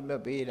နီးမ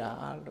ပေးတာ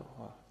လို့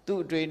ဟောသူ့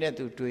အတွေ့နဲ့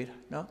သူတွေးတာ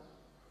နော်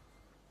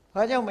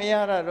ဘာကြောင့်မရ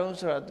တာတုံး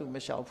ဆိုတာသူမ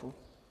လျှောက်ဘူး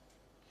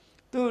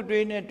သူ့အ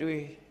တွေ့နဲ့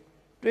တွေး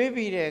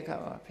ပြီးတဲ့အခါ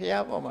မှာဘု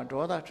ရားပေါ်မှာ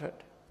ဒေါသထွက်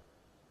တယ်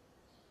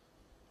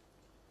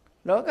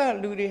လောက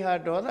လူတွေဟာ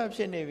ဒေါသဖြ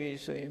စ်နေပြီ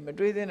ဆိုရင်မ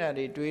တွေးသင့်တာ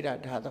တွေတွေးတာ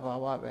ဒါသဘာ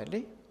ဝပဲ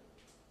လေ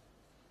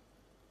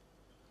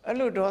အဲ့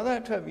လိုဒေါသ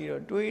ထွက်ပြီး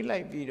တော့တွေး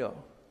လိုက်ပြီးတော့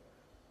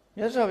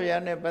မြတ်စွာဘု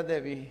ရားနဲ့ပတ်သ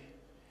က်ပြီး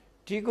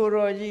ဒီကိုယ်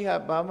တော်ကြီးဟာ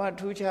ဘာမှ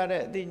ထူးခြား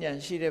တဲ့အသိဉာဏ်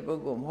ရှိတဲ့ပု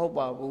ဂ္ဂိုလ်မဟုတ်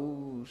ပါ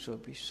ဘူးဆို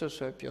ပြီးဆွ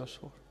ဆွဲပြော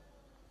ဆို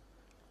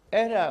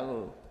အဲ့ဒါ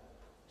ကို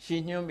ရှ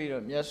င်းညွှန်းပြီး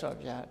တော့မြတ်စွာ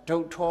ဘုရားဒု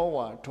ဋ္ဌော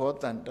ဝါဒေါ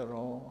သံတ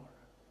ရော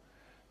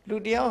လူ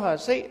တယောက်ဟာ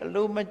စိတ်အ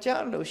လိုမကျ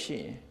လို့ရှိ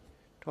ရင်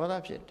ဒေါသ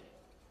ဖြစ်တယ်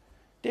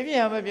တပြ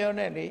ည့်မပြော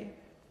နဲ့လေ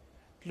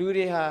လူ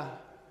တွေဟာ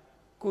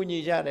ကုညီ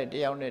ကြတဲ့တ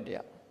ယောက်နဲ့တ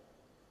ယောက်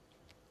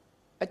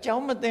အကြော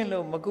င်းမသိ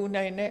လို့မကူ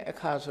နိုင်တဲ့အ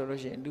ခါဆို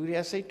လို့ရှိရင်လူတွေ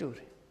ကစိတ်တူတ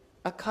ယ်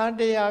အခါ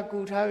တရားကူ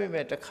ထားပေ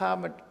မဲ့တစ်ခါ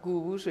မကူ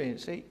ဘူးဆိုရင်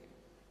စိတ်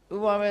ဥ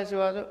ပမာဆို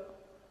တော့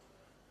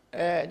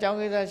အကြောင်း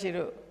ကိစ္စရှိ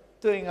လို့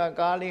သူ့ငါ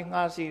ကားလေး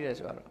ငှားစီးတယ်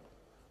ဆိုတော့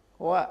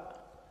ဟိုက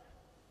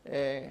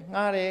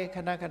ငှားတယ်ခ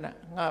ဏ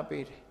ငှား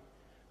ပေးတယ်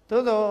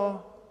သို့တော့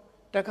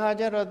တခါ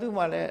ကျတော့သူ့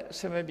မှာလည်းအ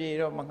စမပြေ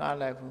တော့မငှား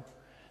လိုက်ဘူး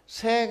ဆ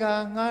ယ်ခါ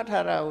ငှား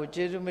ထားတာကို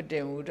ကျေးဇူးမတ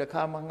င်ဘူးတ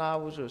ခါမငှား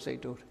ဘူးဆိုစိ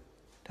တ်တိုးတယ်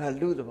ဒါ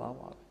လူသဘာဝ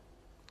ပဲ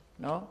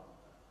နော်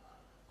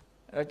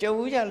အဲ့ကြုံ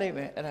ဦးကြလိမ့်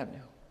မယ်အဲ့ဒါ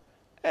မျိုး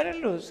အဲ့ဒါ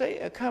လို့စိတ်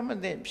အခက်မ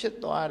သိဖြစ်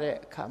သွားတဲ့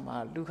အခါမှာ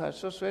လူခါ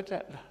ဆွဆွဲတ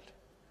တ်လာတယ်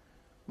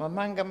မ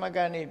မှန်ကမက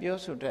နေပြော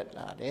ဆိုတတ်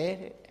လာတယ်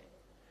တဲ့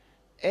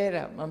အဲ့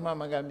ဒါမမှန်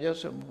မကန်ပြော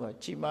ဆိုမှုက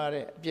ကြီးမား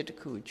တဲ့အပြစ်တစ်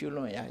ခုကျွ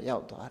လွန်ရရော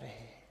က်သွားတယ်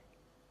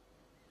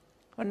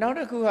ဟောနောက်တ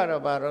စ်ခုက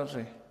တော့ဘာလို့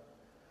ဆိုရင်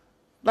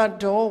တတ္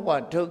တောဝ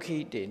ဒုက္ခိ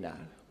တေနာ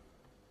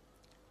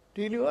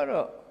ဒီလိုက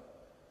တော့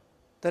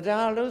တ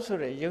ရားလို့ဆို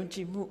တဲ့ယုံကြ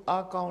ည်မှု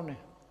အားကောင်းတ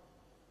ယ်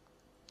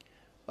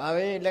ဘာ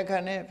ပဲလက်ခံ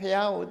နဲ့ဘု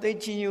ရားကိုသိ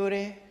ချင်ယူတ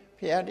ယ်ဘ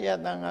ရားတရား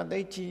တန်ခါသိ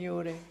ကြည်ညို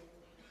တယ်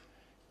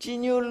ကြည်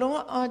ညိုလွ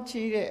န်းအား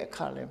ကြီးတဲ့အ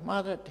ခါလဲ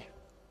မှားတတ်တယ်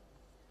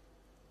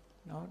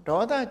နော်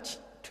ဒေါသ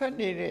ထွက်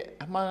နေတဲ့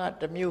အမှားက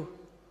တစ်မျိုး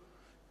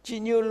ကြ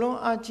ည်ညိုလွန်း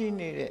အားကြီး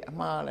နေတဲ့အ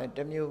မှားကလည်းတ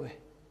စ်မျိုးပဲ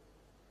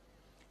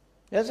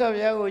မြတ်စွာဘု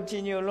ရားကိုကြ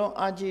ည်ညိုလွန်း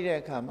အားကြီးတဲ့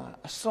အခါမှာ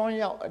အစွန်း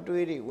ရောက်အ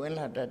တွေးတွေဝင်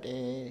လာတတ်တ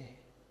ယ်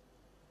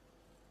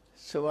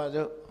ဆိုပါ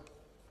စို့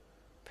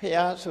ဘု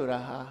ရားဆိုတာ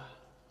ဟာ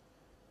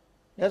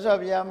မြတ်စွာ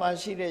ဘုရားမှာ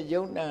ရှိတဲ့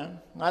ယုံနံ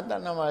ငါးတ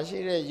ဏ္ဍမှာရှိ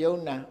တဲ့ယုံ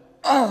နံ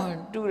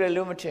တူတယ်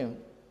လို့မထင်ဘူး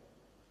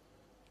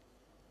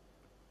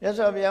မြတ်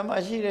စွာဘုရားမှာ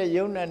ရှိတဲ့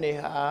ယုံနံတွေ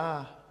ဟာ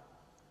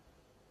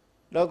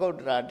လောကုတ္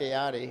တရာတ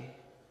ရားတွေ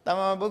တမ္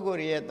မာပုဂ္ဂို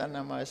လ်ရဲ့တဏ္ဍ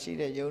မှာရှိ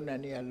တဲ့ယုံနံ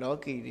တွေကလော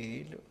ကီတွေ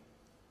လို့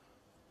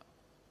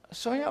အ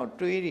စွမ်းရောက်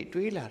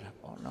တွေးလာတာ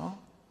ပေါ့နော်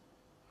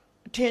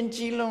အထင်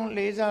ကြီးလုံး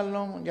လေးစား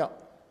လုံးကြောင့်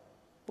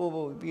ပို့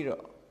ပြီး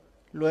တော့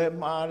လွယ်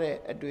မှားတဲ့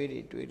အတွေး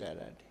တွေလာ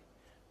တာ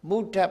မု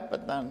ဒ္ဒပ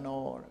တ္တ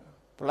နော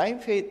blind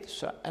faith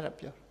ဆိုအဲ့ဒါ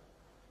ပြော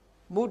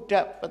မုဒ္ဒ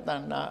ပတ္တ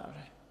နာ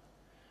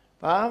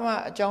ဘာမှ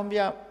အကြောင်း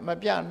မ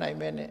ပြနိုင်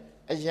ပဲနဲ့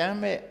အယမ်း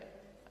မဲ့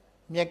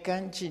မျက်က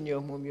န်းကြည်ညို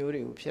မှုမျိုး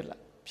တွေကိုဖြ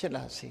စ်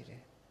လာစေတ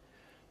ယ်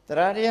တ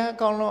ရားတရား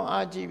ကောင်းလုံး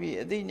အားကြည့်ပြီး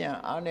အသိဉာဏ်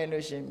အားနေ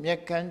လို့ရှိရင်မျ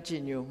က်ကန်းကြ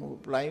ည်ညိုမှု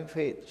blind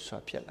faith ဆို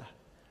တာဖြစ်လာ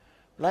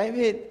blind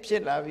faith ဖြ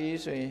စ်လာပြီ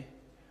ဆိုရင်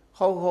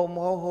ဟုတ်မ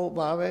ဟုတ်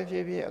ဘာပဲဖြ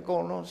စ်ဖြစ်အကု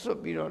န်လုံးစွတ်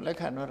ပြီးတော့လက်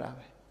ခံတော့တာ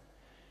ပဲ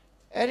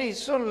အဲ့ဒီ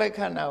စွတ်လက်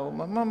ခံတာကို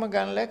မမှန်မက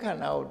န်လက်ခံ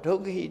တာကိုဒု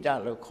က္ခဟိတ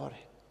လို့ခေါ်တ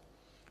ယ်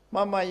မ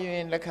မရ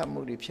င်လက်ခံ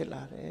မှုတွေဖြစ်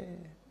လာတယ်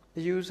အ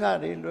ယူဆ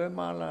တွေလွဲ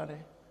မှားလာတ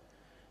ယ်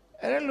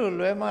အဲ့လို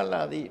လွဲမှား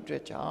လာသည့်အတွ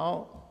က်ကြောင့်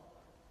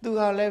သူ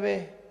ဟာလည်းပဲ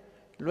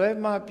လွဲ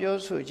မှားပြော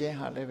ဆိုခြင်း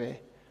ဟာလည်းပဲ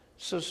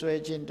ဆွဆွဲ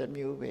ခြင်းတစ်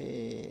မျိုးပဲ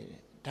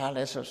ဒါလ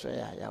ည်းဆွဆွဲ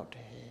ရရောက်တ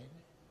ယ်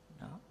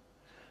နော်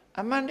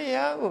အမှန်တ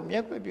ရားကိုမျ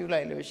က်ကွယ်ပြု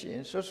လိုက်လို့ရှိရ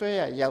င်ဆွဆွဲ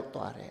ရရောက်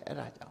သွားတယ်အဲ့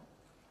ဒါကြောင့်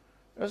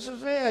ဆွ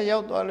ဆွဲရရော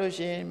က်သွားလို့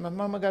ရှိရင်မ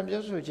မှန်မကန်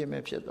ပြောဆိုခြင်းပဲ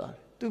ဖြစ်သွားတ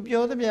ယ်သူ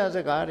ပြောသမျှစ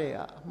ကားတွေက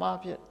အမှား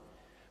ဖြစ်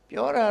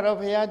ပြောတာတော့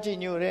ဘုရားကြည်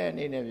ညိုတဲ့အ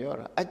နေနဲ့ပြော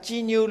တာအကြ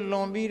ည်ညို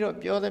လွန်ပြီးတော့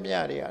ပြောသမျှ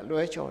တွေက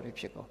လွဲချော်တွေ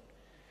ဖြစ်ကုန်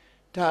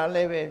ဒါလ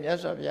ည်းပဲမြတ်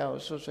စွာဘုရား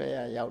ကိုဆွဆွဲရ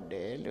ရောက်တ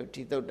ယ်လို့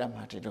ဒီသုတ္တ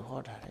မှာဒီလိုဟော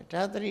ထားတယ်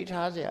ဒါသတိ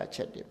ထားစရာအချ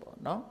က်တွေပေါ့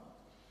နော်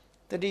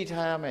တတိ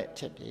ထားရမယ့်အ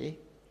ချက်တွေ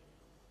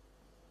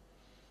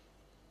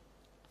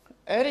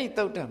အဲ့ဒီ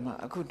သုတ္တမှာ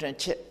အခုတစ်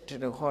ချက်ဒီ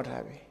လိုဟော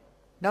ထားပြီ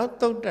နောက်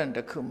သုတ္တတ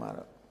စ်ခုမှာ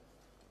တော့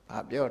ဘာ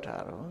ပြော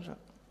ထားတော့ဆို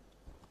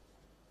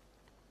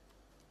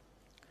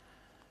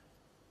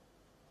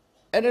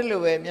အဲ့ဒီလို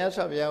ပဲမြတ်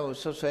စွာဘုရားကို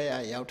ဆွဆွဲရ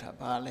ရောက်တာ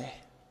ပါလေ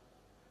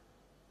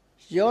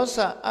ယောစ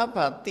အဘ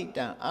တိ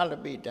တံအလ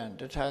ပိတံ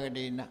တထာဂ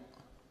တိန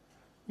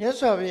မြတ်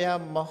စွာဘုရား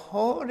မ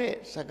ဟောတဲ့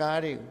စကား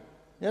တွေကို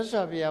မြတ်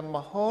စွာဘုရားမ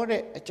ဟော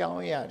တဲ့အကြောင်း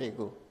အရာတွေ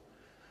ကို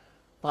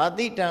ဘာ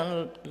တိတံ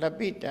လ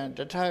ပိတံတ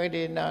ထာဂ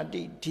တိနာ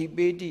တိဒီ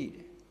ပေတိ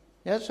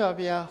မြတ်စွာ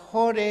ဘုရား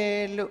ဟောတယ်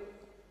လို့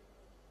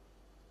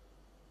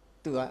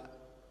သူက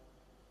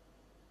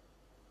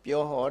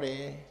ပြောဟောတ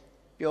ယ်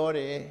ပြောတ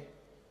ယ်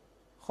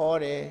ဟော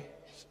တယ်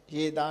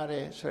ရေးသားတ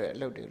ယ်ဆိုတဲ့အ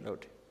လုပ်တွေလုပ်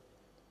တယ်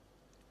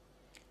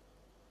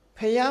ဖ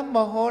ယားမ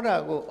ဟောတာ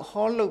ကို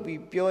ဟောလုပ်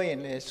ပြီးပြောရင်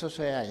လည်းဆွ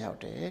ဆွဲရရောက်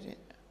တယ်တဲ့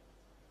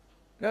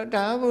တော့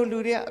ဒါကိုလူ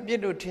တွေကအပြစ်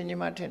လို့ထင်ကြ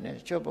မှထင်တယ်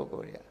ချွတ်ပုဂ္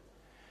ဂိုလ်တွေက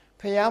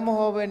ဖယားမ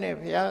ဟောဘဲနဲ့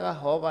ဖယားက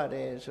ဟောပါတ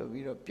ယ်ဆို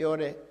ပြီးတော့ပြော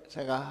တဲ့စ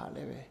ကားဟာလ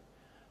ည်းပဲ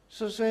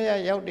ဆွဆွဲရ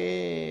ရောက်တယ်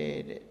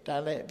တဲ့ဒါ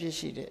လည်းအပြစ်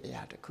ရှိတဲ့အ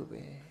ရာတစ်ခု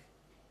ပဲ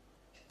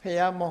ဖ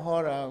ယားမဟော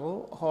တာကို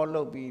ဟော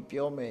လုပ်ပြီး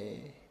ပြောမယ်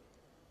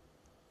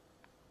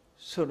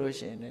ဆိုလို့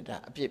ရှိရင်ဒါ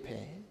အပြစ်ပဲ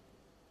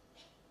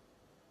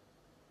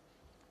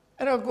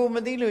အဲ့တော့ကိုမ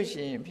သိလို့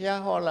ရှိရင်ဘု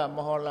ရားဟောလားမ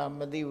ဟောလား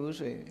မသိဘူး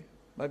ဆိုရင်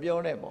မပြော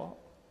နဲ့ပေါ့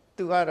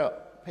သူကတော့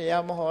ဘု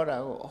ရားမဟောတာ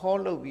ကိုဟော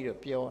လုပ်ပြီးတော့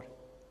ပြောတယ်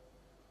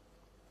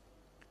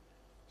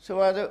ဆို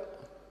ပါစို့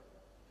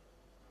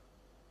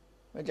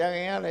မကြခ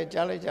င်ကလည်း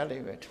ကြားလို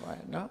က်ပဲထွားရ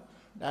နော်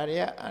ဒါတွေ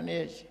ကအန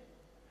ည်း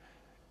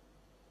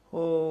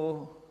ဟို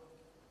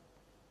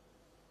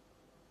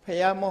ဘု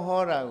ရားမ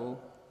ဟောတာကို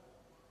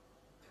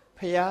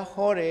ဘုရား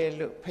ဟောတယ်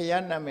လို့ဘု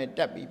ရားနာမည်တ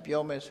က်ပြီး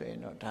ပြောမယ်ဆိုရင်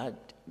တော့ဒါ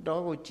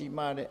တော့ကိုကြီး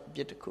မားတဲ့အ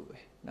ပြစ်တစ်ခုပဲ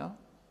နော်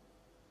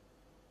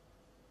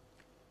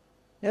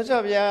မြတ်စွာ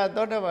ဘုရား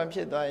သောတာပန်ဖြ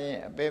စ်သွားရင်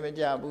အပေမ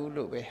ကြဘူး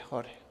လို့ပဲ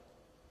ဟောတယ်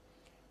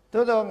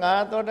သို့တော့ငါ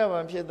သောတာပ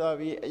န်ဖြစ်သွား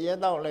ပြီးအရက်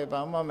တော့လည်း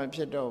ဘာမှမဖြ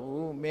စ်တော့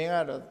ဘူးမင်းက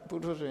တော့ပု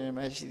ထုဆိုရင်မ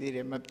ရှိသေးတ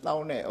ယ်မတော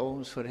င်းနဲ့အော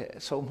င်ဆိုတဲ့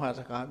အဆုံးအမစ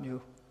ကား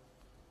မျိုး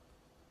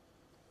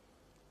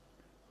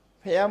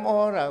ဘုရားမ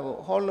ဟောတာကို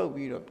ဟောလုပ်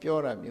ပြီးတော့ပြော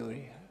တာမျိုး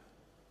တွေ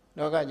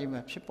လောကကြီး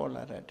မှာဖြစ်ပေါ်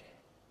လာတတ်တယ်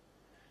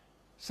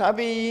စာ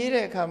ပေရေး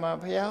တဲ့အခါမှာ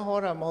ဘုရားဟော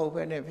တာမဟုတ်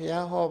ဘဲနဲ့ဘု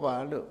ရားဟောပါ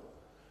လို့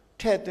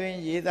ထည့်သွင်း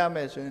ရေးသားမ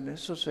ယ်ဆိုရင်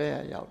ဆွဆွဲရ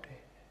ရောက်တ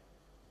ယ်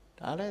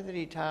ဒါလည်းသ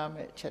တိထားမ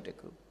ယ်အချက်တစ်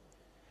ခု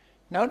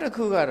နောက်တစ်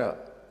ခုကတော့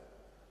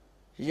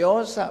ယော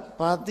စ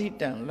ဘာတိ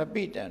တံလ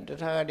ပိတံတ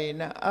ထာဂတိ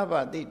နာအ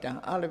ဘာတိတံ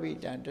အလပိ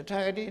တံတထာ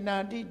ဂတိနာ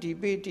တိဒီ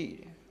ပေတိ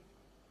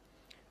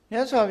မြ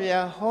တ်စွာဘု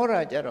ရားဟောတာ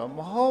ကြတော့မ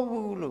ဟော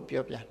ဘူးလို့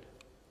ပြောပြန်တယ်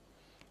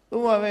ဥ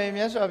ပမာပဲ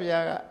မြတ်စွာဘု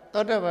ရားက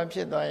သောတာပန်ဖြ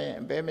စ်သွားရင်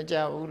အပေမကြ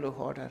ဘူးလို့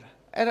ဟောတာ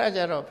အဲ့ဒါကြ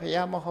တော့ဘု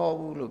ရားမဟော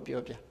ဘူးလို့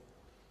ပြောပြန်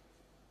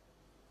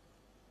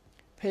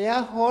ဘု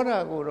ရားဟောတာ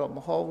ကိုတော့မ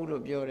ဟောဘူး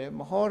လို့ပြောတယ်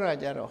မဟောတာ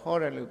ကြတော့ဟော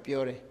တယ်လို့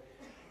ပြောတယ်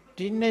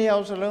ဒီနှစ်ယော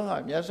က်စလုံးဟာ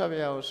မြတ်စွာဘု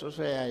ရားကိုဆွ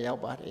ဆွဲရရော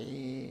က်ပါတယ်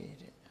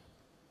တဲ့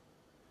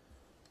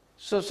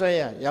ဆွဆွဲ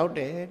ရရောက်တ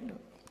ယ်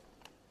လို့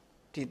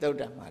ဒီသုတ္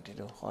တံမှာဒီ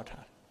လိုဟော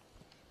ထားတယ်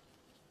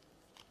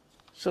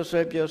ဆွ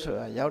ဆွဲပြောဆို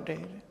တာရောက်တ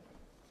ယ်တဲ့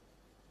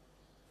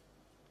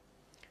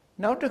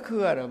နောက်တစ်ခု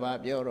ကတော့ဗာ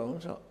ပြောတော့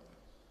ဆို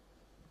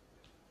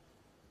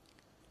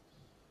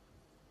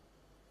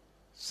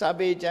စာ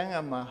ပေကျမ်းက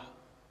မှာ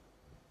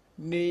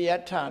နေယ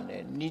ထ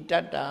နဲ့နိ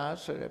တ္တ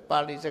ဆိုတဲ့ပါ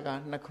ဠိစကား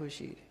နှစ်ခု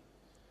ရှိတယ်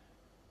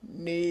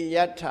နေယ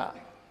ထ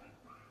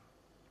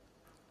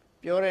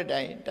ပြောတဲ့အ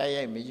တိုင်းတိုက်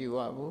ရိုက်မယူရ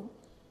ဘူး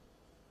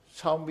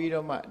ဆောင်းပြီး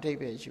တော့မှအဓိပ္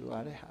ပာယ်ယူရ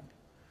တဲ့ဟာ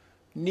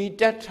နိတ္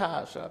တဆို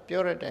တာ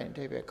ပြောတဲ့အတိုင်းအ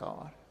ဓိပ္ပာယ်ကောင်း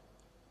ရတယ်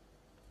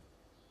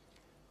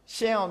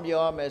ရှင်းအောင်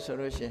ပြောရမယ်ဆို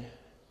လို့ရှိရင်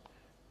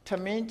ထ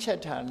မင်းချက်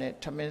တာနဲ့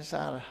ထမင်း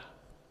စားတာ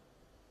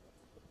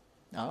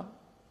နော်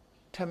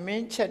ထမ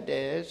င်းချက်တ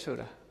ယ်ဆို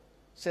တာ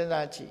စဉ်း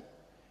စားကြည့်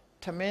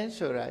ထမင်း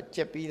ဆိုတာကြ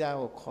က်ပြီးသား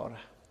ကိုခေါ်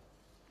တာ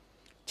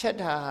ချက်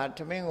တာဟာထ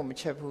မင်းကိုမ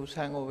ချက်ဘူးဆ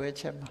န်ကိုပဲ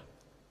ချက်မှာ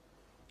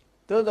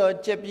သို့တော့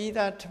ကြက်ပြီး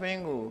သားထမ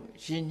င်းကို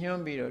ရည်ညွှ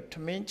န်းပြီးတော့ထ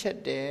မင်းချက်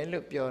တယ်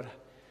လို့ပြောတာ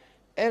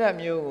အဲ့ဒါ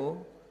မျိုးကို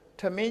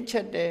ထမင်းချ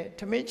က်တယ်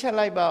ထမင်းချက်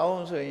လိုက်ပါအော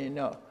င်ဆိုရင်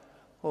တော့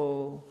ဟို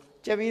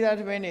ကြက်ပြီးသား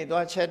ထမင်းတွေ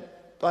သွားချ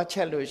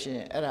က်လို့ရှိရ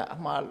င်အဲ့ဒါ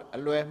အ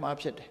လွယ်မှား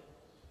ဖြစ်တယ်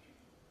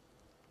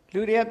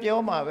လူတွေကပြော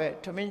မှာပဲ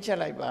ထမင်းချက်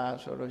လိုက်ပါ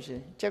ဆိုလို့ရှိရ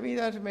င်ကြက်ပြီး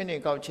သားထမင်းတွေ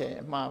ကောက်ချက်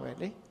အမှားပဲ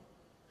လေ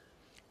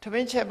ထမ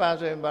င်းချက်ပါ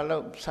ဆိုရင်ဘာ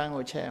လို့ဆန်း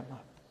ကိုချက်ရမှာ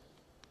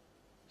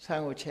ဆ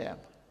န်းကိုချက်ရ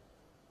မှာ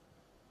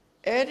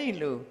အဲ့ဒီ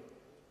လို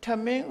ထ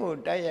မင်းကို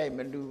တိုက်ရိုက်မ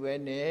လူပဲ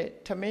နဲ့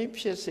ထမင်း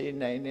ဖြစ်စေ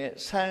နိုင်တဲ့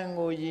ဆန်း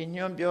ကိုရည်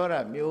ညွှန်းပြောတာ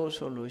မျိုး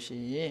ဆိုလို့ရှိ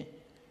ရင်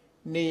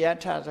နေယ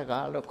ထစ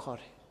ကားလို့ခေါ်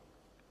တယ်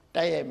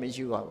တိုက်ရိုက်မ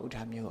ယူပါဘူး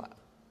ဒါမျိုး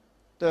က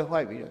တွဲ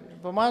ဝိုက်ပြီးတော့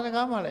ဗမာစ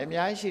ကားမှလည်းအ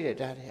များကြီးရှိတယ်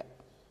ဒါတွေက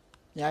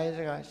အများကြီးစ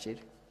ကားရှိတ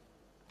ယ်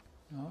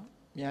နော်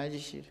အများ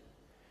ကြီးရှိတယ်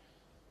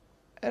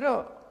အဲ့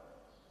တော့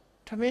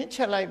ထမင်းချ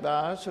က်လိုက်ပါ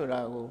ဆို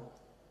တာကို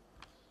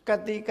က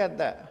တိကတ္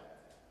တ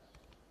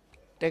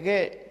တက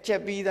ယ်ချ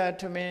က်ပြီးသား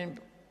ထမင်း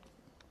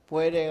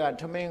ပွဲတွေက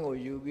ထမင်းကို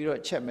ယူပြီး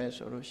တော့ချက်မယ်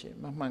ဆိုလို့ရှိရင်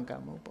မမှန်က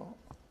န်ဘူးပေါ့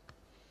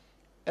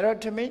အဲ့တော့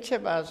ထမင်းချ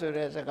က်ပါဆို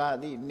တဲ့စကားအ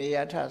သည့်နေယ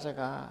ထစ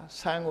ကား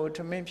ဆန်ကိုထ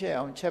မင်းဖြစ်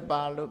အောင်ချက်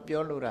ပါလို့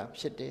ပြောလိုတာ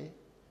ဖြစ်တယ်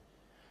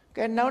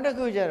ကဲနောက်တစ်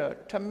ခုကျတော့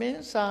ထမ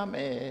င်းစားမ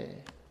ယ်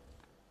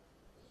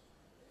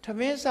ထ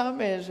မင်းစား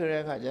မယ်ဆို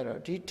တဲ့အခါကျတော့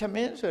ဒီထမ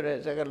င်းဆိုတဲ့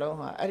စကားလုံး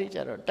ဟာအဲ့ဒီကျ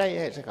တော့တိုက်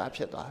ရိုက်စကားဖြ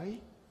စ်သွားပြီ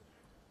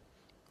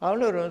ဘာ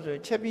လို့လဲဆို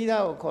ချက်ပြီး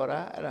သားကိုခေါ်တာ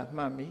အဲ့ဒါ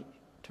မှတ်ပြီ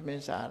ထမ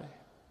င်းစားတယ်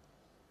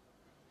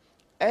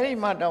အဲ့ဒီ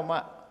မှတော့မှ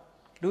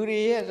လူတွေ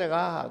ရဲ့စ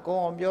ကားဟာကို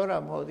ယ်အောင်ပြောတာ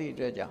မဟုတ်သည့်အ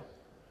တွက်ကြောင့်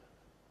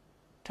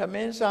ထမ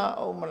င်းစား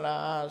အောင်မ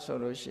လားဆို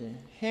လို့ရှိရင်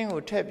ဟင်း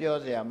ကိုထည့်ပြော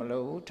စရာမ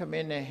လိုဘူးထမ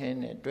င်းနဲ့ဟင်း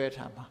နဲ့တွဲ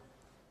ထားမှာ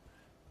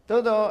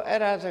သို့တော့အဲ့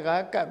ဒါစ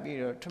ကားကပ်ပြီး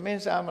တော့ထမ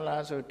င်းစားမ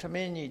လားဆိုထမ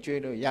င်းကြီး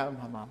ကျွေးလို့ရ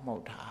မှာမဟု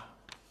တ်တာ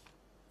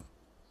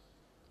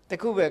တ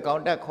ခုပဲကော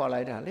င်းတက်ခေါ်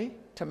လိုက်တာလေ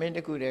ထမင်းတ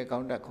ခုတည်းကော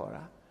င်းတက်ခေါ်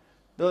တာ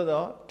သို့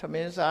တော့ထမ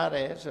င်းစားတ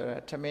ယ်ဆိုတာ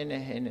ထမင်း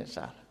နဲ့ဟင်းနဲ့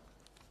စားတာ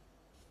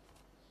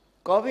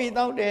ကော်ဖီ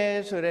တောက်တယ်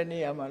ဆိုတဲ့နေ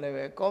ရာမှာလည်း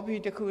ပဲကော်ဖီ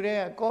တခုတည်း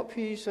ကကော်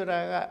ဖီဆိုတာ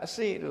ကအ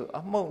စိလို့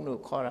အမှုန့်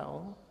လို့ခေါ်တာ哦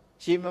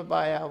ရေမ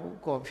ပါရဘူး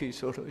ကော်ဖီ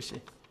ဆိုလို့ရှိရ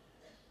င်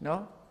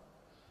နော်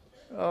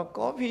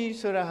ကော်ဖီ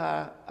ဆိုတာဟာ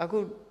အခု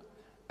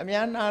အ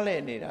များနားလဲ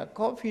နေတာ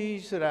ကော်ဖီ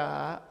ဆိုတာ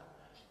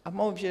အ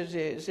မှုန့်ဖြစ်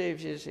စေအစိ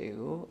ဖြစ်စေ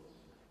ကို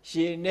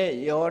ရေနဲ့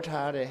ရော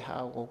ထားတဲ့ဟာ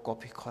ကိုကော်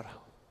ဖီခေါ်တာ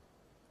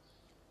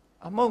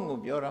အမှုန့်ကို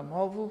ပြောတာမ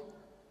ဟုတ်ဘူး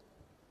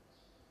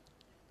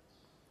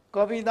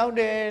ကော်ဖီတောက်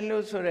တယ်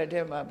လို့ဆိုတဲ့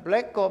ထဲမှာ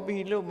black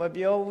coffee လို့မ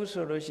ပြောဘူး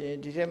ဆိုလို့ရှိရင်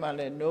ဒီထဲမှာ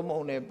လည်းနိုးမုံ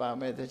နဲ့ပါ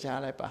မယ်တခြား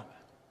လည်းပါမ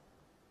ယ်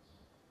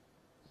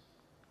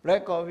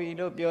black coffee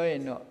လို့ပြောရ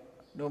င်တော့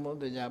နိုးမုံ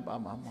တခြားပါ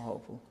မှာမဟု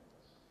တ်ဘူး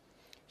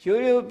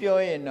ရိုးရိုးပြော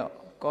ရင်တော့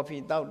ကော်ဖီ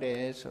တောက်တယ်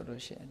ဆို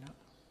လို့ရှိရင်တော့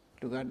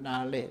လူက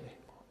နားလဲတယ်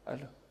အဲ့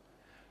လို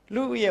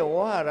လူရဲ့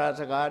ဝါဟာရ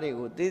စကားတွေ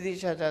ကိုသေးသေး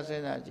ချာချာစ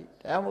ဉ်းစားကြည့်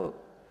ဒါမှမဟုတ်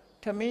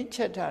ထမင်းချ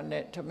က်တာ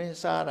နဲ့ထမင်း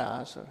စားတာ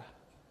ဆိုတာ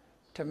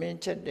ထမင်း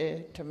ချက်တယ်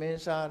ထမင်း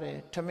စားတယ်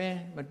ထမင်း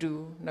မတူ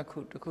နှစ်ခု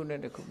တစ်ခုနဲ့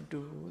တစ်ခုမ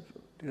တူ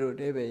ဒီလို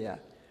တည်းပဲရ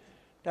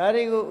ဒါ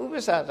တွေကိုဥပ္ပ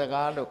စာစ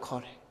ကားလို့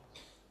ခေါ်တယ်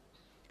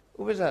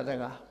ဥပ္ပစာစ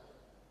ကား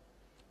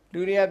လူ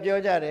တွေကပြော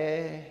ကြတယ်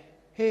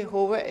ဟေး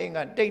ဟိုဘက်အိမ်က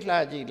တိတ်လှ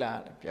ကြည့်လား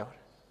လို့ပြောတ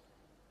ယ်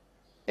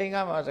အိမ်က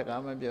မှစ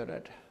ကားမပြောတ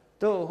တ်တာ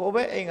တို့ဟိုဘ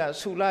က်အိမ်က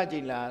ဆူလှကြ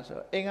ည့်လားဆို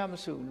အိမ်ကမ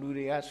ဆူလူ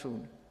တွေကဆူ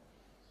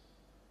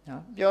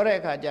နော်ပြောတဲ့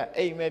အခါကျ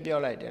အိမ်ပဲပြော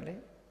လိုက်တယ်လေ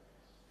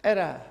အဲ့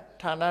ဒါ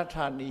ဌာန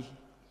ဌာနီ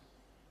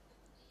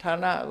ဌာ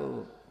နကို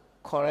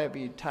ခေါ်ရ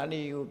ပြီးဌာနီ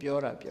ကိုပြော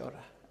တာ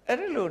အဲ့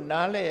ဒါလို့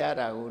နားလဲရ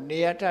တာကိုနေ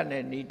ယထ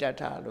နဲ့နိတ္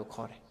တလို့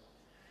ခေါ်တယ်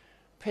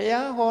ဖះ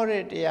ဟော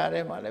တဲ့တရား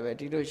ထဲမှာလည်းပဲ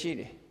ဒီလိုရှိ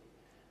တယ်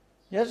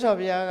မြတ်စွာ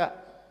ဘုရားက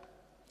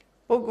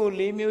ပုဂ္ဂိုလ်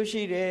၄မျိုး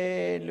ရှိတ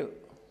ယ်လို့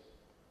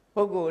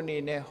ပုဂ္ဂိုလ်အနေ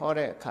နဲ့ဟော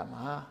တဲ့အခါ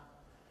မှာ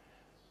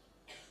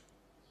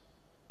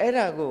အဲ့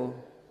ဒါကို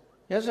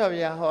မြတ်စွာဘု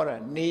ရားဟောတာ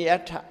နေယ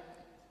ထ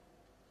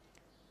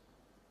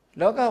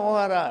လောက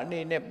ဝါဒအနေ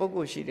နဲ့ပုဂ္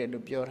ဂိုလ်ရှိတယ်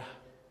လို့ပြောတာ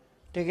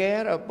တကယ်က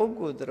တော့ပုဂ္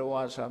ဂိုလ်တ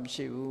ရားဆိုတာမ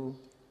ရှိဘူး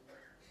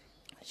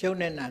ရုပ်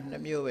နဲ့နာနှ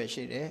မျိုးပဲ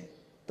ရှိတယ်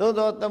သို့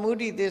သောသမု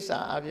ဒိသစ္စာ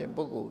အပြင်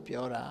ပုဂ္ဂိုလ်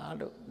ပြောတာ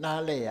လို့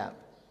နားလဲရ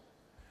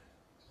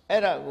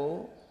အဲ့ဒါကို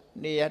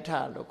နိယထ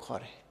လို့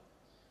ခေါ်တယ်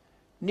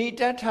နိ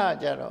တထ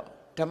ကြတော့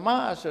ဓမ္မ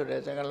ဆို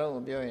တဲ့စကားလုံး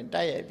ကိုပြောရင်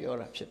တိုက်ရိုက်ပြော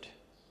တာဖြစ်တယ်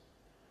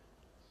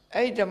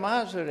အဲ့ဓမ္မ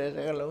ဆိုတဲ့စ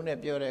ကားလုံးနဲ့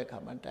ပြောတဲ့အခါ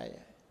မှာတိုက်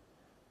ရိုက်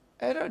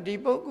အဲ့တော့ဒီ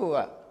ပုဂ္ဂို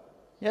လ်က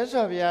မြတ်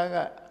စွာဘုရားက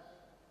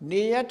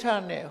နိယထ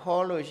နဲ့ဟော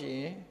လို့ရှိ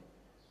ရင်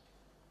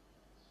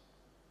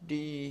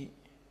ဒီ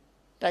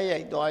တိုက်ရို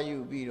က်သွားယူ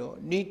ပြီးတော့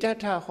နိတ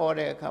ထဟော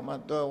တဲ့အခါမှာ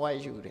တွယ်ဝိုက်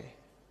ယူတယ်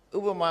ဥ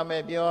ပမာ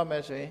မဲ့ပြောရမ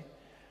ယ်ဆိုရင်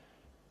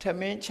ထ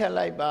မင်းချက်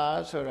လိုက်ပါ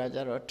ဆိုတာကြ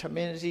တော့ထမ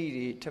င်းစည်း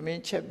တွေထမ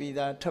င်းချက်ပြီး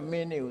သားထမ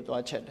င်းတွေကို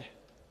သွားချက်တယ်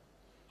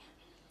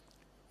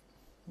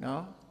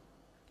နော်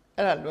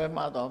အဲ့ဒါလွဲ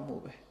မှားသွားမှု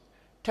ပဲ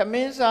ထမ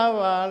င်းစား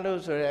ပါ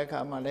လို့ဆိုတဲ့အခါ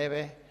မှာလည်း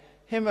ပဲ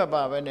ဟင်းမ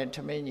ပါပဲနဲ့ထ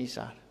မင်းကြီး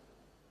စားတယ်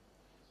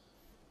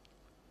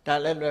ဒါ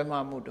လည်းလွဲ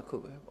မှားမှုတစ်ခု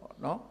ပဲပေါ့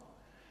နော်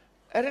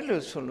အဲ့ဒါ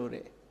လို့ဆိုလို့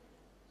တဲ့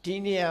ဒီ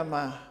နေရာ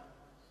မှာ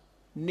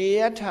နေ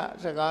ယထ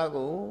စကား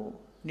ကို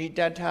နိတ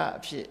ထ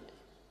အဖြစ်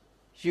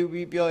ယူ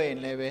ပြီးပြောရင်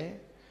လည်းပဲ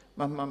မ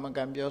မှန်မက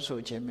န်ပြောဆို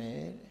ခြင်းပဲ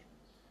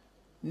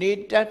နေ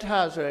တထ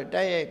ဆိုတဲ့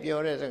တိုက်ရိုက်ပြော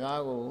တဲ့စ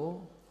ကားကို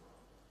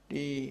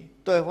ဒီ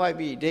တွယ်ဝှိုက်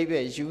ပြီးအဓိပ္ပာ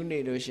ယ်ယူနေ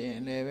လို့ရှိရ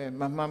င်လည်းပဲ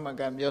မမှန်မ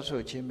ကန်ပြော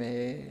ဆိုခြင်းပဲ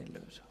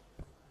လို့ဆို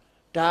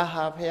ဒါ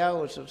ဟာဘုရား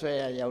ကိုဆွဆွဲ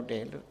ရရောက်တ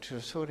ယ်လို့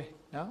ဆိုတယ်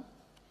နော်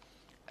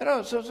အဲ့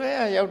တော့ဆွဆွဲ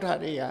ရရောက်တာ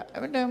တွေကအ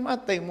မှန်မှ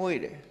တိမ်မွေ့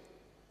တယ်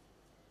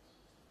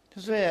ဆွ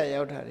ဆွဲရ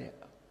ရောက်တာတွေ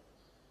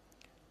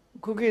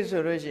ခုခေတ်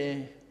ဆိုလို့ရှိရင်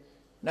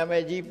နာမ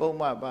ည်ကြီးပုံ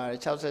မှန်ပါ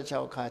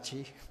66ခါချီ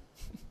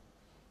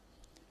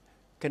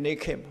ခဏ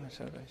ခေတ်မှာ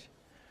ဆိုလို့ရှိရင်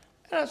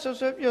အဲ့ဒါဆွ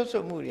ဆွဲပြော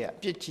ဆိုမှုတွေကအ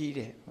ပြစ်ကြီးတ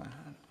ယ်မှာ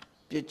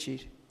ပြစ်ကြီး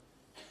တယ်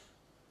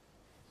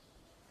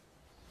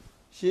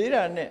ရှင်း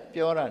တာနဲ့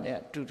ပြောတာနဲ့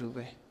အတူတူ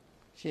ပဲ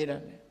ရှင်းတာ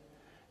နဲ့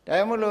ဒါ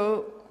မှမဟုတ်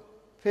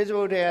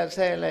Facebook တွေကဆ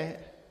က်လဲ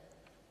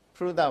ဖ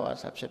ရုဒဝါ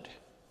စာဖြစ်တယ်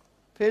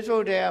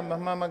Facebook တွေကမ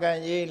မှန်မကန်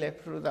ရေးလဲ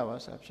ဖရုဒဝါ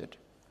စာဖြစ်တ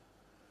ယ်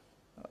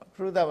ဖ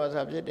ရုဒဝါ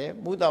စာဖြစ်တယ်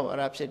မုဒဝါ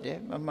ဒဖြစ်တယ်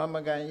မမှန်မ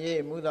ကန်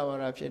ရေးမုဒဝါ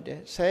ဒဖြစ်တယ်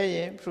ဆဲရ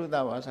င်ဖရုဒ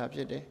ဝါစာဖြ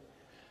စ်တယ်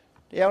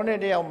တယောက်နဲ့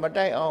တယောက်မ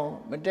တိုက်အောင်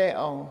မတက်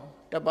အောင်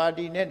တပါ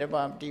တီနဲ့တ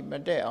ပါတီမ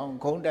တက်အောင်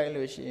ဂုံးတိုက်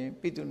လို့ရှိရင်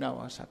ပိတုနာ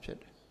ဝါစာဖြစ်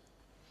တယ်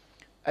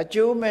အ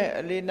ကျိုးမဲ့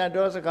အလေးနတ်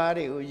တော်စကား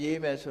တွေကိုရေး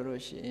မယ်ဆို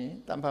လို့ရှိရင်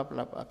တမ္ပပလ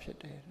ပဖြစ်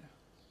တယ်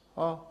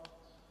ဟော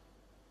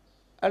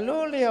အ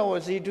လိုလျော်ဝ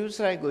စီဒုစ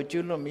ရိုက်ကိုကျွ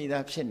လွန်မိတာ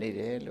ဖြစ်နေ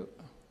တယ်လို့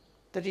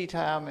တတိ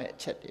ထားရမယ့်အ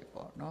ချက်တွေ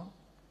ပေါ့နော်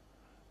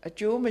အ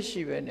ကျိုးမ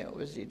ရှိဘဲနဲ့ဝ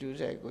စီဒု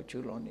စရိုက်ကိုကျွ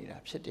လွန်နေတာ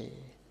ဖြစ်တယ်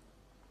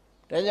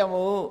ဒါကြောင့်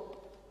မို့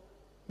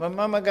မ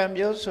မှန်မကန်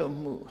ပြောဆို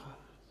မှု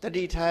တ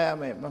တိထားရ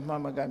မယ့်မမှ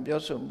န်မကန်ပြော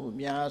ဆိုမှု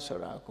များဆို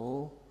တာကို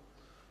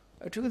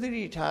အထူးသ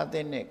တိထား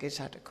တဲ့ကိစ္စ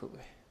တစ်ခု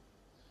ပဲ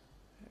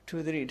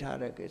ထူးသတိထား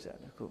တဲ့ကိစ္စ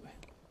တစ်ခုပဲ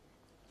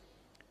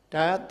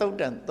ဒါကသုတ်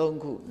တန်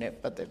3ခုနဲ့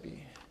ပတ်သက်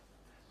ပြီး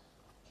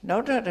နော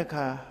က်တစ်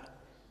ခါ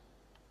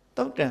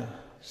သုတ်တန်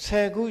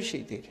10ခုရှိ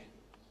သေးတယ်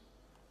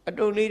အ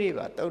တုလေးတွေ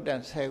ပါသုတ်တ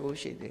န်10ခု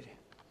ရှိသေးတယ်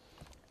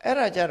အဲ့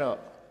ဒါကြတော့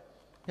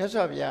မြတ်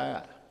စွာဘုရားက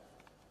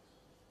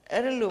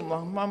အဲ့ဒါလို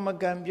မှန်မ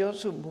ကန်ပြော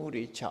ဆိုမှု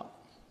တွေချောင်း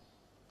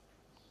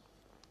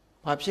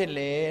ဘာဖြစ်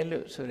လဲ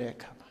လို့ဆိုတဲ့အ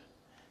ခါမှာ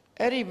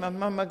အဲ့ဒီမှ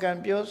န်မကန်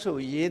ပြောဆို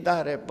ရေး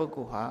သားတဲ့ပုဂ္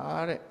ဂိုလ်ဟာ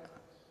တဲ့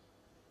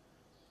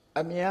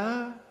အများ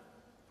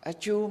အ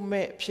ကျိုး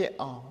မဲ့ဖြစ်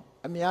အောင်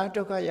အများ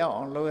ဒုက္ခရောက်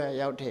အောင်လုပ်ရ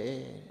ရောက်တယ်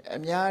အ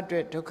များအတွ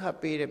က်ဒုက္ခ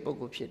ပေးတဲ့ပုဂ္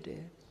ဂိုလ်ဖြစ်တ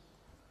ယ်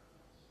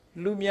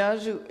လူများ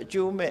စုအ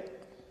ကျိုးမဲ့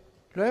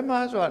လွဲ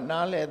မှားစွာ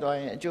နားလဲသွား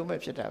ရင်အကျိုးမဲ့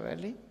ဖြစ်တာပဲ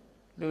လေ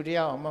လူတ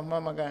ယောက်မမှ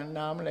န်မကန်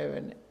နားမလဲပဲ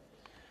နဲ့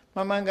မ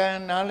မှန်ကန်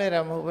နားလဲ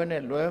တာမဟုတ်ဘဲ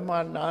နဲ့လွဲ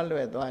မှားနားလွ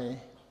ယ်သွားရင်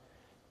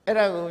အဲ့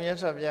ဒါကိုမြတ်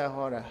စွာဘုရား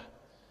ဟောတာ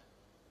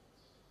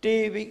တေ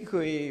ဘိ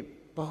ခွေ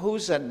ဘဟု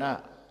ဇန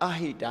အ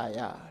ဟိတာယ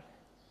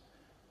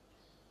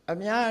အ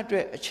များအတွ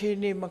က်အခြေ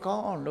အနေမကော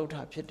င်းအောင်လုပ်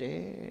တာဖြစ်တယ်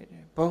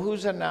ဘဟု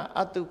ဇန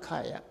အတုခ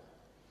ယ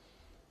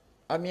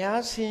အများ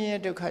ဆင်းရဲ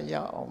ဒုက္ခ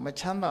ရောက်အောင်မ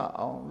ချမ်းသာ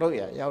အောင်လုပ်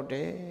ရရောက်တ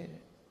ယ်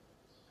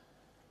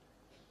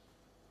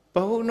ဘ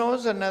ဟုနော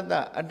ဇနတ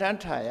အနတ္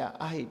ထာယ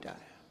အဟိတာ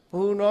ဘ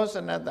ဟုနောဇ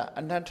နတ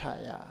အနတ္ထာ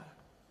ယ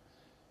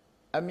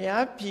အ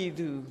များပြည်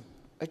သူ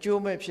အ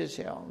ကျိုးမဲ့ဖြစ်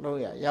စေအောင်လုပ်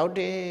ရရောက်တ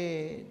ယ်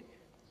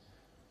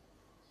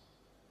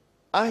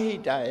အဟိ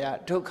တာယ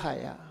ဒုက္ခ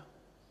ယ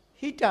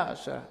ဟိတ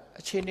ဆိုတာ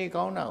အခြေအနေ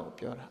ကောင်းတာကို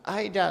ပြောတာအ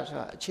ဟိတဆို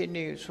တာအခြေအ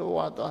နေဆိုး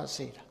ဝါးသွား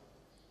စေတာ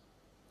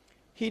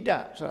ဟိတ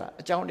ဆိုတာ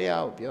အကြောင်းတ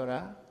ရားကိုပြောတာ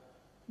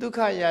ဒုက္ခ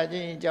ရခြ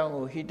င်းအကြောင်း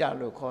ကိုဟိတ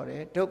လို့ခေါ်တ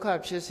ယ်ဒုက္ခ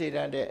ဖြစ်စေ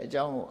တဲ့အ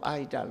ကြောင်းကိုအ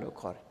ဟိတလို့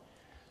ခေါ်တယ်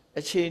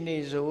အခြေအနေ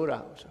ဆိုးတာ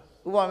ဆို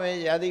ဥပမာ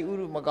ရာသီဥ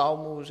တုမကောင်း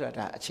ဘူးဆို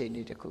တာအခြေအ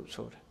နေတစ်ခု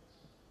ဆိုတာ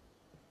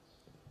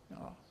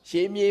နော်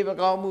ရှေးမြေမ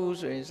ကောင်းဘူး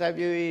ဆိုရင်စိုက်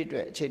ပျိုးရေးအတွ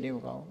က်အခြေအနေမ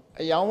ကောင်း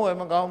အယောင်းဝယ်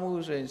မကောင်း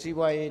ဘူးဆိုရင်စီး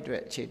ပွားရေးအတွ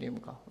က်အခြေအနေမ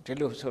ကောင်းဒီ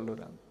လိုဆိုလို့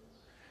တာ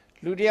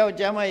လူတယောက်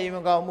ကျမ်းမာရေးမ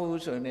ကောင်း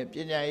ဘူးဆိုရင်ပ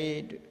ညာ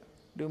ရေး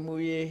လူမှု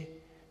ရေး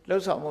လှု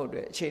ပ်ဆောင်မှုအတွ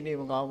က်အခြေအနေ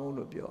မကောင်းဘူး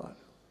လို့ပြောရတ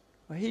ယ်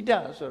ဟိတ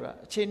ဆိုတာ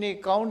အခြေအနေ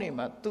ကောင်းနေ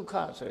မှဒုက္ခ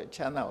ဆိုတဲ့ချ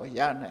မ်းသာကိုရ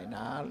နိုင်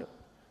တာလို့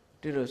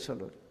ဒီလိုဆို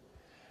လို့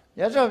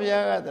မြတ်စွာဘု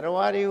ရားကတ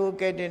ရားတွေကို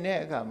ကဲတင်တဲ့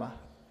အခါမှာ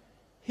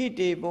ဟိ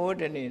တေဘော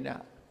ဓနေန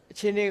အ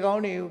ခြေအနေကော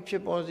င်းတွေကိုဖြ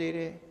စ်ပေါ်စေတ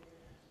ယ်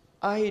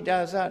အာဟိတာ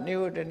သနေ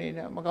ဝတနေန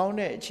မကောင်း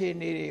တဲ့အခြေအ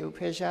နေတွေကိုဖ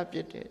ယ်ရှားပ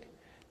စ်တယ်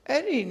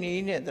အဲ့ဒီန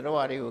ည်းနဲ့တ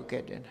ရားတွေကိုကဲ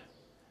တင်တာ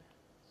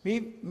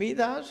မိ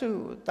သားစု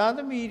သားသ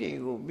မီးတွေ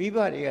ကိုမိဘ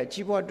တွေက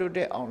ကြီးပွားတိုးတ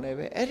က်အောင်လည်း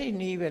ပဲအဲ့ဒီ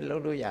နည်းပဲလု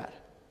ပ်လို့ရတယ်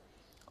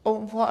။အုံ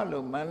ဖွား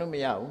လို့မှန်းလို့မ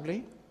ရဘူးလေ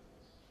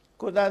။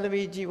ကိုသားသ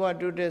မီးကြီးပွား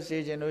တိုးတက်စေ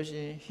ချင်လို့ရှိ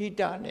ရင်ဟိ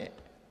တနဲ့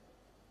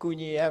ကု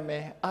ညီရမ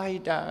ယ်။အာဟိ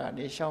တက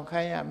နေရှောင်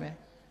ခိုင်းရမယ်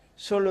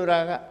။ဆိုလိုတာ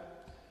က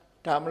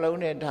ဒါမလုံး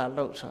နဲ့ဒါ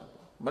လှုပ်ဆို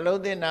မ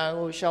လုံးတဲ့နာ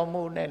ကိုရှောင်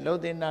မှုနဲ့လှု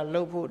ပ်တဲ့နာ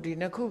လှုပ်ဖို့ဒီ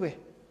နှစ်ခုပဲ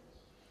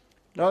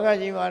။လောက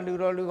ကြီးမှာလူ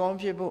တော်လူကောင်း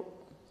ဖြစ်ဖို့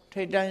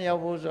ထိတ်တန်းရော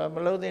က်ဖို့ဆိုတာမ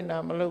လှုပ်တဲ့နာ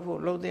မလှုပ်ဖို့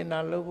လှုပ်တဲ့နာ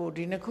လှုပ်ဖို့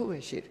ဒီနှစ်ခုပဲ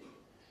ရှိတယ်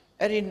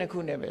အဲ့ဒီနှစ်ခု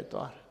နဲ့ပဲ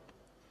သွား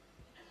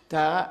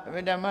တာဒါအ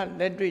မြဲတမ်း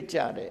လက်တွေ့ကြ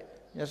တဲ့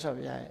မြတ်စွာ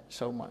ဘုရားရဲ့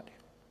ဆုံးမတယ်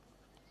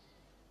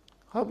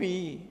ဟုတ်ပြီ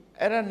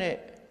အဲ့ဒါနဲ့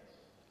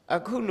အ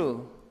ခုလို့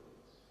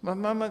မ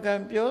မှန်မက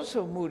န်ပြော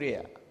ဆိုမှုတွေ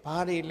ကဘာ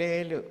တွေလဲ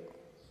လို့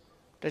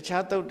တ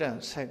ခြားသုတ်တန်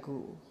ဆက်ခု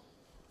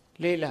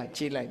လေးလာကြ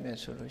ည့်လိုက်မယ်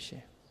ဆိုလို့ရှိ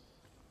ရင်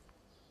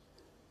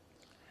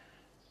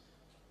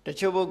တ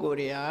ချို့ပုဂ္ဂိုလ်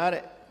တွေအား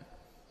တဲ့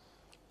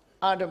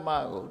အဓမ္မ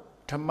ကို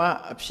ဓမ္မ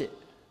အဖြစ်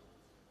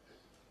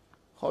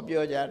ဟော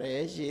ပြောကြတယ်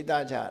ရေး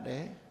သားကြတ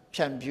ယ်ဖြ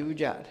န့်ဖြူး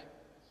ကြတယ်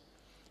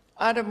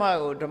အဓမ္မ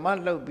ကိုဓမ္မ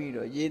လုပ်ပြီး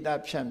တော့ရေး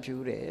သားဖြန့်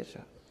ဖြူးတယ်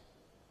ဆို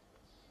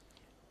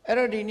အဲ့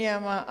တော့ဒီနေရာ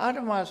မှာအဓ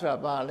မ္မဆိုတာ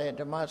ဘာလဲ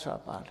ဓမ္မဆိုတာ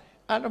ဘာလဲ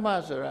အဓမ္မ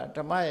ဆိုတာဓ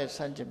မ္မရဲ့ဆ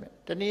န့်ကျင်ဘက်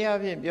တနည်းအား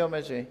ဖြင့်ပြောမ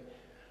ယ်ဆိုရင်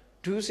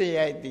ဒုစ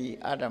ရိုက်သည်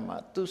အဓမ္မ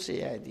သူစ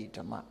ရိုက်သည်ဓ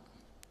မ္မ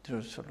သူ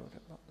တို့ဆိုလို့တ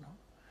ယ်ပေါ့နော်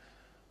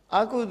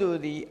အကုသိုလ်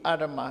သည်အ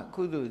ဓမ္မ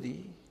ကုသိုလ်သ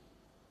ည်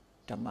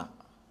ဓမ္မ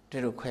ဒီ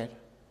လိုခွဲတယ်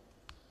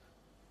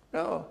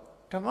တော့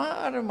ဓမ္မ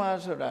အဓမ္မ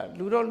ဆိုတာ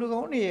လူတော်လူ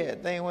ကောင်းတွေရဲ့အ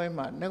သိအဝိုင်း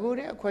မှာငကို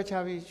တဲ့အခွဲ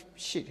ခြားပြီး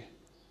ရှိတယ်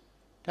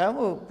ဒါမှမ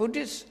ဟုတ်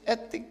Buddhist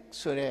ethics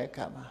ဆိုတဲ့အ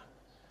ခါမှာ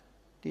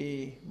ဒီ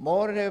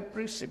moral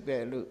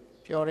principle လို့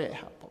ပြောတဲ့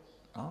ဟာပေါ့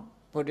နော်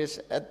Buddhist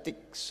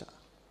ethics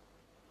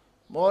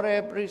moral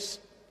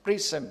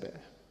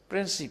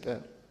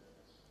principle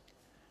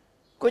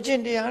ကိုကျ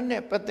င့်တရား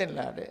နဲ့ပတ်သက်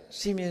လာတဲ့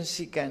စီမင်းစ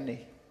ည်းကမ်းတွေ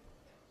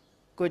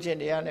ကိုကျင့်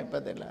တရားနဲ့ပ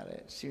တ်သက်လာ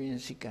တဲ့စီမ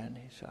င်းစည်းကမ်း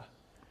တွေဆိုတာ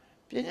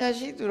ပညာ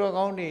ရှိသူတော်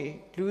ကောင်းတွေ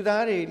လူ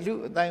သားတွေလူ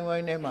အတိုင်းဝို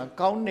င်းထဲမှာ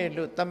ကောင်းတယ်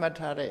လို့သတ်မှတ်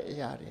ထားတဲ့အ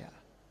ရာတွေဟာ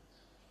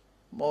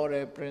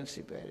moral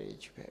principle တွေ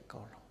ကြီးပဲအ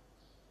ကောင်းလို့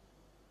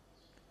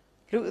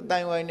လူအတို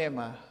င်းဝိုင်းထဲ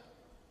မှာ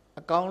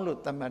အကောင်းလို့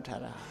သတ်မှတ်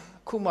ထားတာ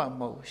ခုမှမ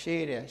ဟုတ်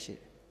ရှေးတယ်ရှိ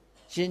တယ်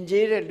ရင်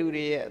ကျေးတဲ့လူ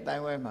တွေရဲ့အတို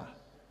င်းဝိုင်းမှာ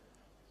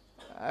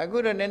အခု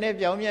တော့နည်းနည်း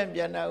ပြောင်းပြန်ပြ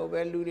န်တာကို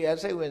ပဲလူတွေက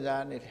စိတ်ဝင်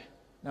စားနေတယ်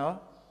နော်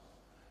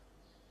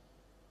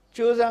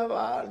ကြိုးစား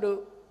ပါလို့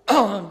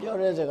ပြော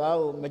တဲ့စကား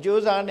ကိုမ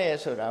ကြိုးစားနဲ့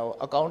ဆိုတာကို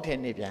အကောင်းထင်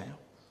နေပြန်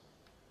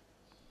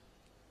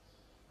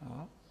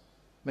နော်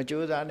မ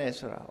ကြိုးစားနဲ့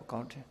ဆိုတာကိုအကော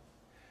င်းထင်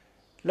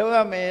လောက်ရ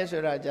မယ်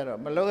ဆိုတာကြတော့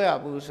မလောက်ရ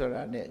ဘူးဆို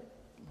တာ ਨੇ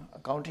အ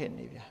ကောင်းထင်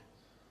နေပြန်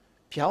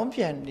ပြောင်း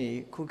ပြန်နေ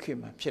ခုခေတ်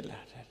မှာဖြစ်လာ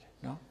တယ်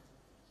နော်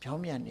ပြော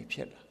င်းပြန်နေဖြ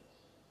စ်လာ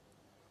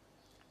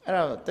အဲ့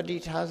တော့တတိ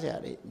ထားစရာ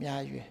တွေအ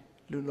များကြီး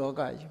လူလော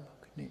ကကြီးမှာ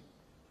ခဏ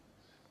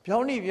ပြော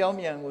င်းနေပြောင်း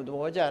ပြန်ကိုသ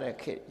ဘောကျတဲ့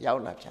ခေတ်ရော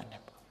က်လာပြန်တ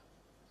ယ်ပေါ့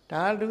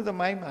ဒါလူသ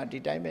မိုင်းမှာဒီ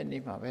တိုင်းပဲနေ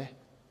မှာပဲ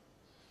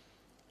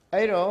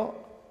အဲ့တော့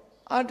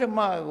အဓမ္မ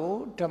ကို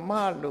ဓမ္မ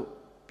လို့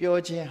ပြော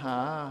ခြင်းဟာ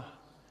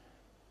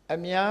အ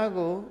များ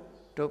ကို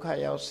ဒုက္ခ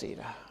ရောက်စေ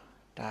တာ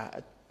ဒါ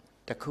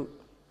တစ်ခု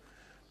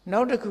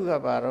နောက်တစ်ခုက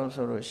ဘာတော့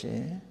ဆိုလို့ရှိရ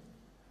င်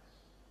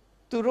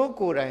သူတို့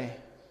ကိုယ်တိုင်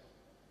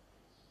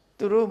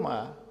သူတို့မှာ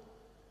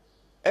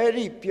အဲ့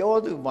ဒီပြော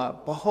သူမှာ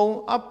ဘဟုံ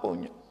အပုံ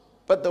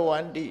ပတဝ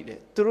န္တိတဲ့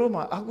သူတို့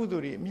မှာအကုသို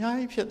လ်တွေအများ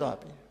ကြီးဖြစ်သွား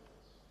ပြီ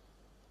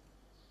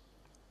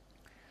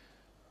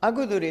အ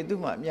ကုသိုလ်တွေသူ့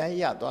မှာအများ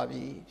ကြီးရသွား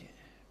ပြီ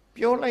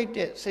ပြောလိုက်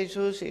တဲ့စိတ်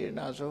ဆိုးစေ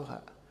နာဆိုးဟာ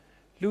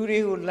လူတွေ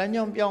ကိုလမ်း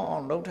ကြောင်းပြောင်းအော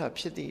င်လုပ်တာ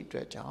ဖြစ်သည့်အတွ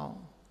က်ကြောင့်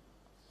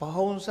ဘ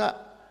ဟုံစ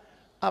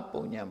အ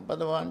ပုံညာပ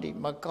တဝန္တိ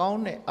မကော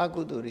င်းတဲ့အ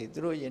ကုသိုလ်တွေသူ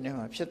တို့ရင်ထဲ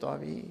မှာဖြစ်သွား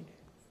ပြီ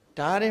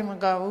ဒါတွေမ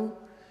ကဘူး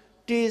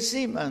တေ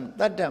စိမံ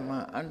တတ္တမံ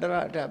အန္တရ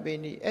တပိ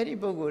နိအဲ့ဒီ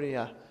ပုဂ္ဂိုလ်တွေ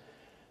ဟာ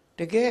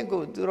တကယ်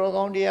ကိုသူတော်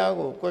ကောင်းတရား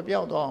ကိုကွယ်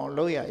ပြောက်သွားအောင်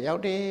လုပ်ရရော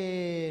က်တယ်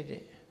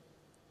တဲ့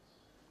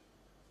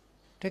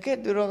တကယ်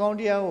သူတော်ကောင်း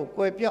တရားကို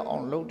ကွယ်ပြောက်အော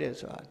င်လုပ်တယ်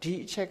ဆိုတာဒီ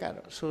အချက်က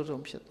တော့အဆိုး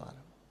ဆုံးဖြစ်သွားတ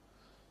ယ်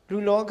လူ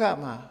လောက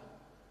မှာ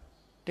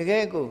တက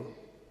ယ်ကို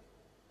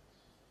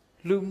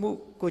လူမှု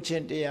ကိုချ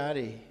င်းတရား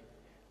တွေ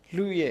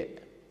လူရဲ့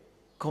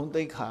ဂုဏ်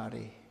သိက္ခာ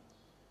တွေ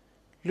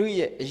လူ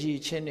ရဲ့အရေး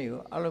ချင်းတွေ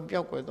ကိုအလုံး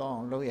ပြောက်ကွယ်သွား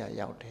အောင်လုပ်ရ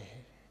ရောက်တယ်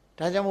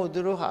ဒါကြောင့်မို့သူ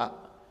တို့ဟာ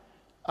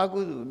အကု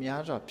သိုလ်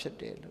များစွာဖြစ်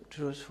တယ်လို့သူ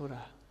တို့ဆို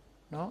တာ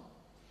နော်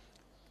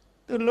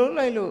သူလုံး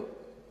လိုက်လို့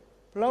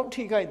ဘလောက်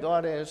ထိခိုက်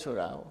သွားတယ်ဆို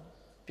တာကို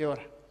ပြော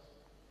တာ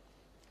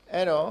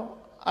အဲ့တော့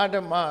အဓ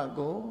မ္မ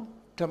ကို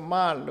ဓမ္မ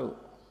လို့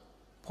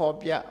ဖော်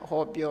ပြ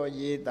ဟောပြော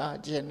ရေးသား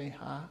ခြင်းတွေ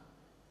ဟာ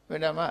ဘ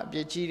ယ်ဓမ္မအပြ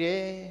စ်ကြီးတ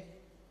ယ်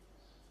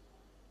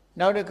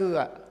နောက်တစ်ခုက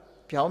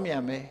ပြောင်းပြ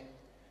န်မယ်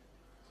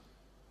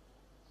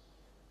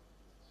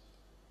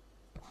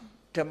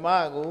ဓမ္မ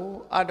ကို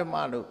အဓမ္မ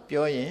လို့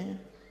ပြောရင်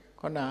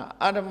ခုန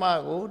အဓမ္မ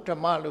ကိုဓ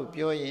မ္မလို့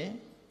ပြောရင်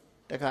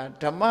တခါ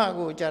ဓမ္မ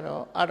ကိုကြ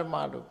တော့အဓမ္မ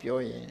လို့ပြော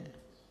ရင်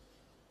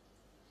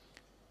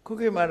ခု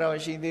ခေတ်မှာတော့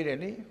ရှိသေးတယ်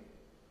လေ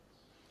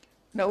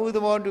နှစ်ဦးသ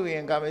ဘောတူရ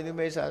င်ကာမေတု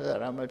မိစ္ဆာဆို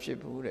တာမဖြစ်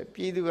ဘူးတဲ့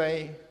ပြည်သူပို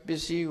င်းပ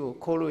စ္စည်းကို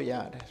ခိုးလို့ရ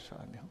တယ်ဆို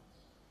တာမျိုး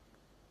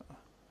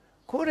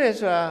ခိုးတယ်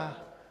ဆိုတာ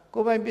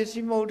ကိုယ်ပိုင်ပစ္စ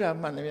ည်းမဟုတ်တာ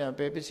မှန်တယ်ဗျ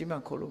ဘယ်ပစ္စည်းမှ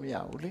ခိုးလို့မရ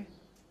ဘူးလေ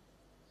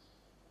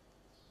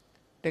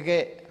တက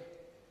ယ်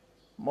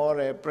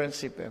moral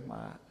principle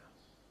မှာ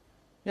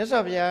မြတ်စွာ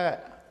ဘုရားက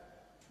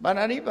ပါ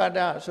ဏာတိပါဒ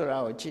ဆိုတာ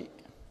ကိုကြည့်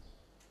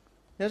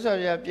မြတ်စွာ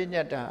ဘုရားပြည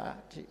တ်တာ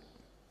ကြည့်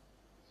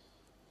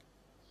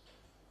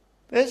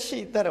သက်ရှိ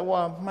တရဝ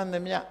မှန်သ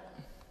မျှ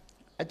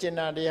အကျဉ်း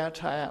တရား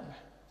ထားရမယ်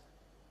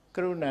က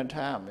ရုဏာ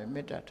ထားရမယ်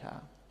မေတ္တာ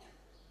ထား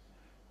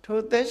ထို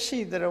သက်ရှိ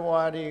တရဝ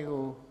တွေ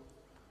ကို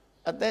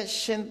အသက်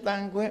ရှင်သ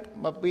န်ခွင့်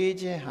မပေး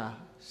ခြင်းဟာ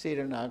စေရ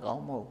နာကော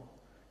င်းမဟုတ်ဘူး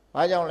။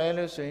ဘာကြောင့်လဲ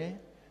လို့ဆိုရင်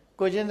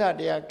ကိုချင်းစာ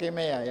တရားကိ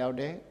မဲ့ရရောက်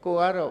တယ်ကို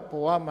ကတော့ဘ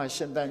ဝမှာ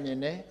ရှင်သန်နေ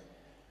တယ်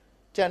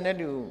ကြံတဲ့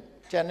လူ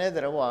ကြံတဲ့တ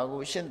ရဝ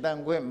ကိုရှင်သန်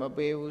ခွင့်မ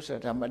ပေးဘူးဆို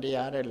တာမတ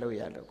ရားတဲ့လုပ်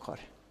ရလို့ခေါ်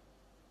တယ်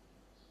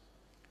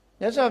။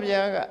မြတ်စွာဘု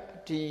ရားက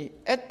ဒီ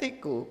ethic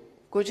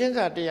ကိုချင်း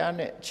စာတရား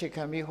နဲ့အခြေ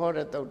ခံပြီးဟော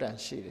တဲ့သုတ်တန်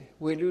ရှိတယ်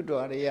ဝေလူ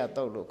တော်ရိယ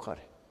သုတ်လို့ခေါ်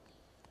တယ်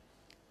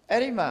။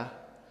အဲ့ဒီမှာ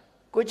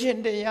ကိုချ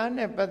င်းတရား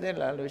နဲ့ပတ်သက်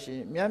လာလို့ရှိရ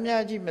င်များ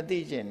များကြီးမသိ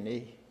ခြင်းနေ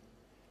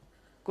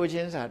ကိုချ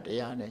င်းစာတ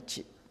ရားနဲ့ကြ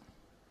ည့်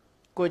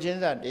ကိုချင်း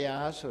စာတ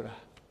ရားဆိုတာ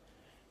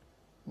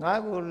ငါ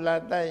ကိုလာ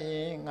တတ်ရ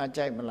င်ငါ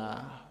ကြိုက်မ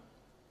လား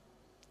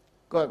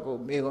ကိုယ့်ကို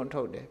မေးခွန်း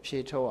ထုတ်တယ်ဖြေ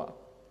ထုတ်အောင်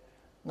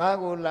ငါ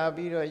ကိုလာ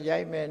ပြီးတော့ရို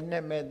က်မယ်နှ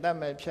က်မယ်တတ်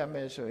မယ်ဖြတ်မ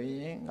ယ်ဆိုရ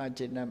င်ငါ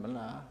ကျင့်တတ်မ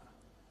လား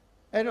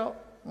အဲ့တော့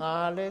ငါ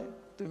လည်း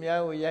သူများ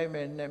ကိုရိုက်မ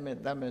ယ်နှက်မယ်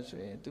တတ်မယ်ဆို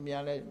ရင်သူ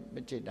များလည်းမ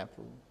ကျင့်တတ်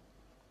ဘူး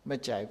မ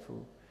ကြိုက်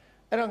ဘူး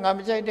အဲ့တော့ငါမ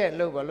ကြိုက်တဲ့အ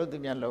လုပ်ဘာလို့သူ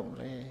များလုပ်မ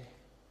လဲ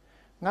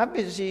ငါပ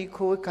စ္စည်း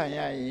ခိုးခံရ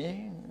ရင်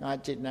ငါ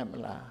ကျင့်တတ်မ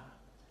လား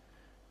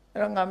အဲ့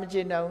တော့ငါမကျ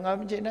င့်တတ်ဘူးငါ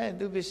မကျင့်တတ်ရင်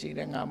သူပစ္စည်းလ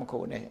ည်းငါမ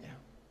ခိုးနဲ့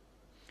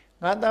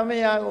ငါသမ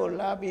ယာကို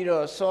လာပြီး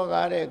တော့စော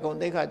ကားတဲ့ဂုံ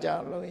တိတ်ခါကြော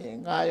က်လို့ရင်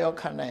ငါရော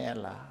ခံနိုင်ရ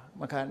လား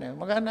မခံနိုင်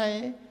မခံနိုင်ရ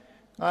င်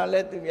ငါလ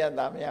ည်းသူများ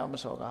သမယာမ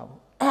စောကားဘူး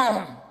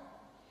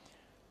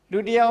လူ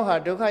တယောက်ဟာ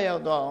ဒုက္ခရော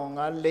က်သွားအောင်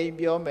ငါလိန်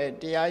ပြောမယ်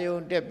တရားယုံ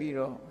တက်ပြီး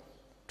တော့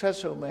ထွက်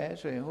ဆိုမယ်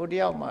ဆိုရင်ဟိုတ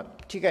ယောက်မှ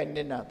ထိခိုက်န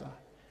စ်နာသွား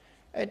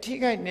အဲထိ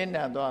ခိုက်နစ်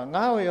နာသွား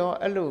ငါ့ရော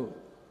အဲ့လို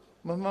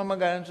မမှန်မ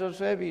ကန်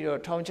ဆွဲပြီးတော့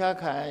ထောင်ချ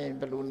ခံရင်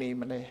ဘယ်လိုနေ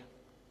မလဲ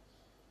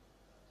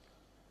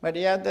မတ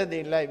ရားသက်သေ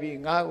လိုက်ပြီး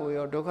ငါ့ကို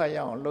ရောဒုက္ခ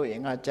ရောက်အောင်လုပ်ရ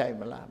င်ငါကြိုက်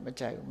မလားမ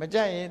ကြိုက်ဘူးမ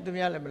ကြိုက်ရင်သူ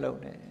များလည်းမလုပ်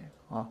နဲ့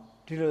ဟော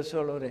ဒီလို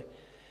ဆိုလို့တယ်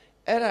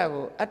အဲ့ဒါ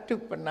ကိုအတု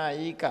ပနာ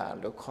ယိက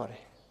လို့ခေါ်တ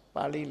ယ်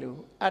ပါဠိလို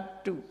အ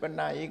တုပ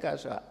နာယိက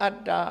ဆိုတာအတ္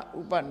တ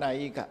ဥပနာ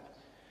ယိက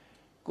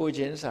ကို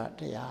ချင်းစာ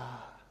တရား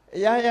အ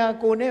ရာရာ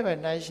ကိုနဲ့ပဲ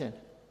နှိုင်းရှင်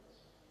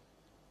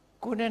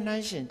ကိုနဲ့နှို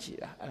င်းရှင်ကြည့်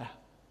တာအဲ့ဒါ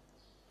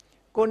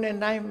ကိုနဲ့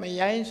နှိုင်းမ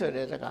ရိုင်းဆို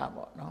တဲ့စကား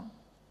ပေါ့နော်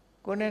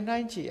ကိုနဲ့နှို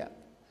င်းကြည့်ရ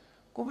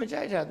ကိုမ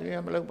ကြိုက်တာသူ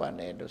များမလုပ်ပါ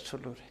နဲ့လို့ဆို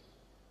လို့တယ်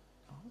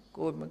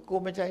ကို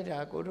မကြိုက်တာ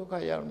ကိုဒုက္ခ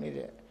ရောက်နေ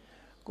တဲ့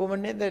ကိုမ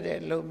နစ်သက်တဲ့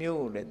လုံမျိုး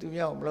ကိုလည်းသူ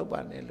များမလုပ်ပါ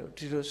နဲ့လို့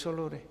ဒီလိုဆို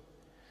လို့တယ်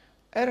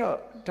အဲ့တော့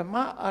ဓမ္မ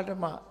အာဓ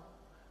မ္မ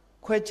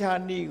ခွဲခြား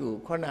နည်းကို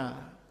ခုန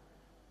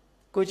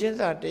ကိုချင်း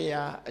စာတ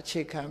ရားအ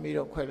ခြေခံပြီး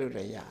တော့ခွဲလို့လ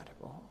ည်းရတယ်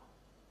ပေါ့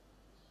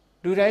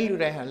လူတိုင်း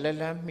ဟာလက်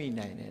လန်းမိ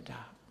နိုင်တယ်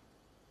ဒါ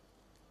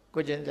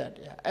ကိုချင်းစာတ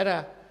ရားအဲ့ဒါ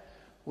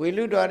ဝေ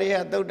လူတော်ရိယ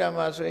သုတ်တံ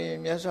မှာဆိုရင်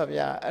မြတ်စွာဘု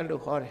ရားအဲ့လို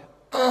ဟောတယ်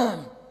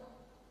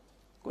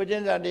ကိုချ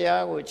င်းစာတ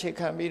ရားကိုအခြေ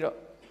ခံပြီးတော့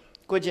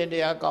ကိုချင်းတ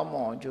ရားကောင်းမွ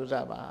န်အောင်ကြိုး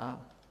စားပါ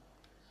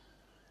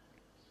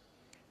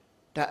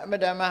ဒါအမ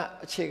တမ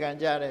အခြေခံ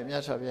ကြတဲ့မြ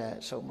တ်စွာဘုရား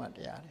ရဲ့ဆုံးမတ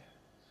ရားတွေ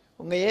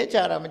ငရဲကြ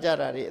တာမကြ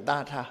တာတွေအသာ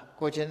ထား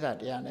ကိုချင်းစာ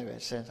တရားနဲ့ပဲ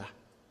စဉ်းစား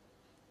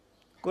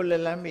ကိုလ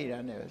က်လန်းမိတာ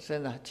နဲ့ပဲစ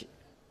ဉ်းစားကြည့်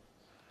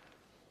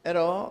အဲ့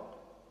တော့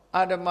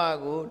အာဓမ္မ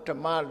ကိုဓ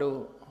မ္မလို့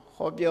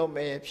ဟောပြောမ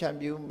ယ်ဖြန့်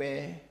ဖြူးမ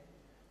ယ်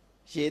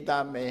ရေး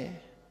သားမယ်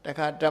တ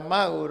ခါဓမ္မ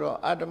ကိုတော့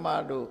အာဓမ္မ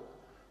လို့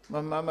မ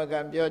မှန်မက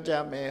န်ပြောကြ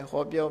မယ်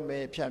ဟောပြောမ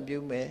ယ်ဖြန့်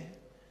ဖြူးမယ်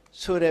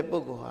ဆိုတဲ့ပု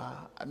ဂ္ဂိုလ်ဟာ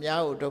အ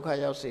များကိုဒုက္ခ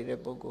ရောက်စေတဲ့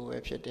ပုဂ္ဂိုလ်ပဲ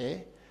ဖြစ်တယ်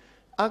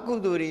အကု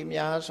သိုလ်တွေ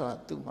များစွာ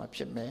သူ့မှာဖြ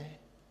စ်မယ်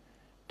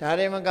ဒါ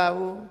တွေမက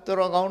ဘူးသူ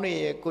တော်ကောင်းတွေ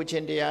ရဲ့ကိုချ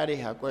င်းတရားတွေ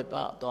ဟာကွယ်ပ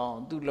တော့အောင်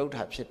သူလှုပ်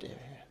တာဖြစ်တယ်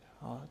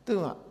ဟောသူ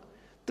ဟာ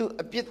သူ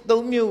အပြစ်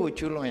၃မျိုးကို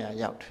ကျူးလွန်ရ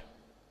ရောက်တယ်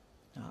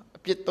အ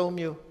ပြစ်၃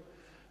မျိုး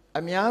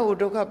အများကို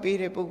ဒုက္ခပေး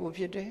တဲ့ပုဂ္ဂိုလ်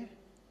ဖြစ်တယ်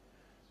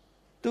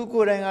သူ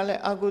ကိုယ်တိုင်ကလ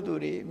ည်းအကုသို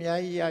လ်တွေအများ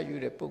ကြီးရယူ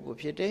တဲ့ပုဂ္ဂိုလ်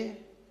ဖြစ်တယ်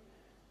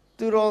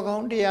သူတော်ကော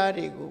င်းတရား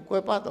တွေကိုကွ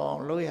ယ်ပတော့အော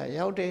င်လုပ်ရ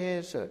ရောက်တ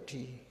ယ်ဆို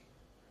ဒီ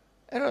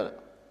အဲ့တော့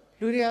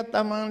လူတွေကတ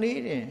မန်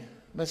လေးတင်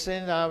မစ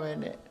င်စားပဲ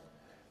နဲ့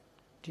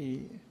ဒီ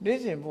နေ့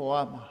စဉ်ဘဝ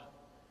မှာ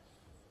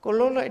ကို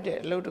လုံးလိုက်တဲ့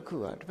အလုပ်တစ်ခု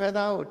ဟာတစ်ဖက်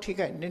သားကိုထိ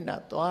ခိုက်နစ်နာ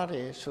သွားတ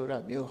ယ်ဆိုတာ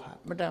မျိုးဟာ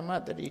မတ္တမ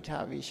တတိ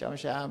ထားပြီးရှောင်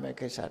ရှားရမယ့်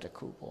ကိစ္စတစ်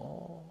ခုပေါ့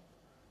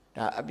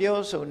ဒါအပြော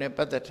ဆုံးနဲ့ပ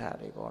တ်သက်တာ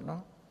တွေပေါ့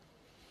နော်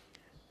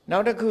နော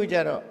က်တစ်ခုကျ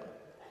တော့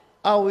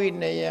အဝိ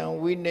နယံ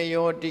ဝိန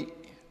ယောတိ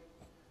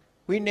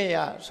ဝိနယ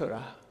ဆို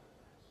တာ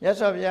မြတ်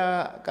စွာဘုရား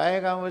ကာယ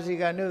ကံဝစီ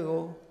ကံတို့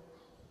ကို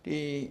ဒီ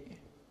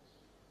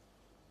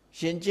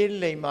ရှင်ကျေး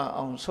လိမ္မာ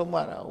အောင်ဆုံးမ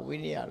တာဝိ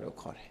နယလို့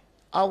ခေါ်တယ်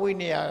အဝိ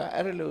နယက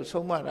အဲ့ဒါလို့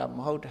ဆုံးမတာမ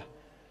ဟုတ်တာ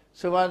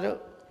ဆိုပါစို့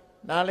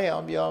နားလည်အော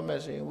င်ပြောမ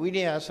ယ်ဆိုရင်ဝိန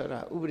ယဆိုတာ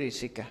ဥပဒေ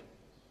စိကံ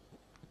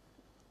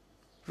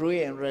rule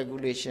and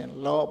regulation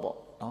law ပေါ့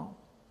နော်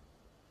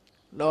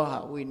law ဟာ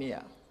ဝိနယ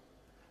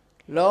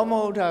law မ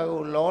ဟုတ်တာ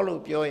ကို law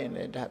လို့ပြောရင်လ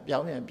ည်းဒါပြော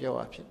င်းပြန်ပြော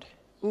တာဖြစ်တယ်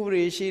ဥပ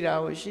ဒေရှိတာ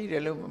ကိုရှိတ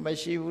ယ်လို့မ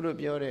ရှိဘူးလို့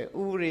ပြောတယ်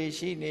ဥပဒေ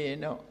ရှိနေရင်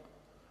တော့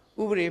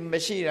ဥပဒေမ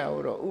ရှိတာ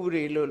ကိုတော့ဥပ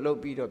ဒေလို့လုပ်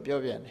ပြီးတော့ပြော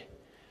ပြန်တယ်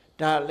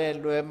ဒါလည်း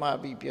လွဲမှား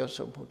ပြီးပြော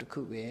ဆိုမှုတစ်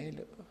ခုပဲ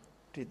လို့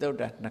ဒီသုတ်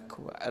တံနှစ်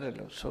ခုအဲ့ဒါ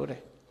လို့ဆိုတ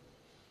ယ်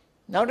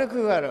နောက်တစ်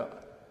ခုကတော့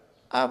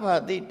အဘာ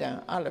တိတံ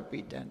အလပိ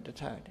တံတ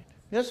ထာတယ်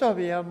မြတ်စွာ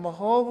ဘုရားမ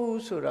ဟော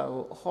ဘူးဆိုတာ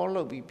ကိုဟော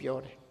လို့ပြီးပြော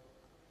တယ်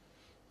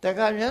တ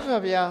ခါမြတ်စွာ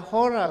ဘုရား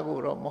ဟောတာကို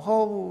တော့မ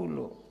ဟောဘူး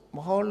လို့မ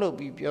ဟောလို့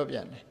ပြီးပြောပြ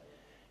န်တယ်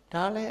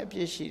ဒါလည်းအပြ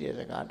စ်ရှိတဲ့စ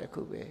ကားတစ်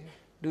ခုပဲ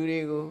လူတွေ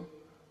ကို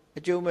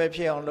အကျိုးမဲ့ဖြ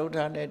စ်အောင်လုပ်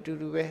တာနဲ့တူ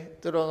တူပဲ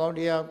သူတော်ကောင်းတ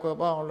ရားကွယ်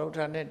ပေါအောင်လုပ်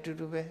တာနဲ့တူ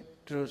တူပဲ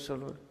သူတို့ဆို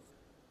လို့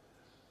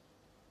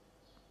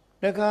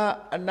တခါ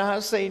အနာ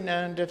စိဏံ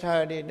တထာ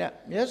ရိန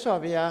မြတ်စွာ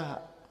ဘုရား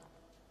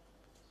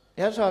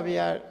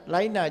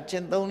လိုက်နာကျ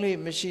င့်သုံးလေး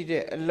မရှိ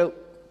တဲ့အလုပ်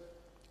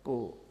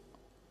ကို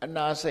အ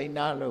နာစိဏ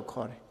လို့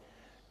ခေါ်တယ်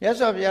မြတ်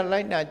စွာဘုရား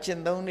လိုက်နာကျ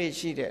င့်သုံးလေး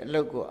ရှိတဲ့အ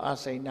လုပ်ကိုအာ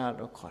စိဏ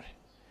လို့ခေါ်တယ်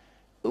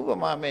ဥပ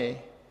မာမဲ့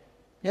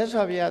မြတ်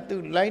စွာဘုရားသူ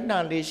လိုက်နာ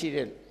လေးရှိ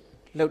တဲ့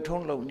လှုပ်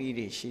ထုံးလုပ်နည်း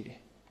တွေရှိတယ်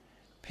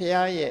ဘု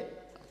ရားရဲ့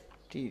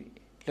ဒီ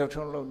လှုပ်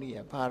ထုံးလုပ်နည်းက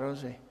ဘာလို့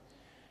ဆိုရင်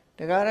တ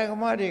ရားဓ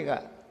မ္မတွေက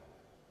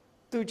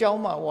သူ့เจ้า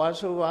မှာဝါ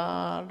ဆိုပါ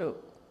လို့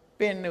ပ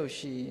င့်လို့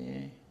ရှိရ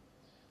င်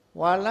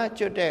ဝါလာ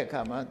ကျွတ်တဲ့အ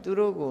ခါမှာသူ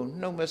တို့ကို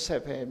နှုတ်မဆ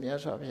က်ပဲမြတ်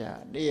စွာဘုရား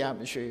နေရာ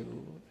မရွှေ့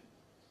ဘူး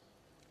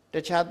တ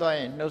ခြားသွား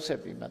ရင်နှုတ်ဆက်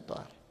ပြီးမှ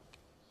သွားတယ်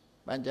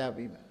ပန်းကြ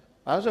ပြီးမှ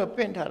ဘာလို့ဆိုပ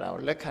င့်ထားတာ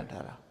ကိုလက်ခံ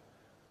ထား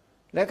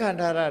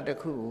တာတ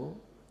ခုကို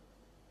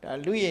ဒါ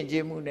လူယဉ်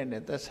ကျေးမှုနဲ့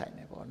သက်ဆိုင်တ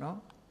ယ်ပေါ့နော်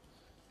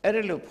အဲ့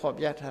ဒါလို့ဖော်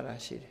ပြထားတာ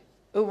ရှိတယ်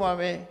ဥပမာ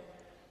ပဲ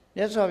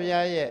မြတ်စွာဘု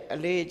ရားရဲ့အ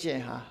လေးအကျ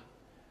င့်ဟာ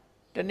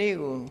တနေ့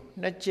ကို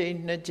2ကြိမ်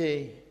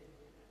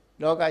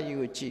လောကကြီး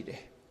ကိုကြည့်တ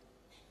ယ်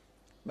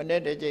မ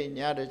နေ့တစ်ကြိမ်ည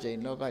တစ်ကြိမ်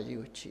လောကကြီး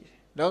ကိုကြည့်တယ်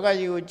လောက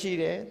ကြီးကိုကြည့်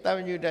တယ်သဗ္ဗ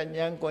ညုတဉာ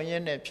ဏ်ကွန်ရ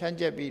က်နဲ့ဖြန့်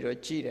ကျက်ပြီးတော့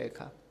ကြည့်တဲ့အ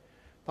ခါ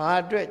ဘာ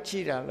အတွက်ကြ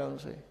ည့်တာလုံး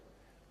ဆိုရင်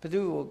ဘ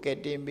သူ့ကိုကဲ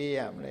တင်ပေးရ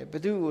မလဲဘ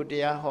သူ့ကိုတ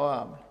ရားဟောရ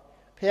မလဲ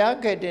ဘုရား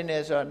ကဲတင်တ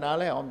ယ်ဆိုတာနား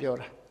လဲအောင်ပြော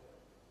တာ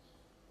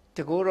တ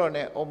ကူတော့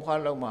နဲ့အုံ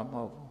ဖွားလုံးမှာမ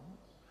ဟုတ်ဘူး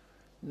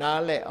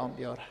နားလဲအောင်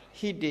ပြောတာ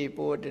ဟိတေ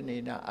ပိုတနေ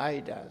နာအာ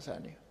ဟိတာဆို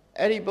နေ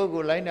အဲ့ဒီပုဂ္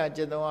ဂိုလ်လိုက်နာကျ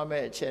င့်သုံးရမ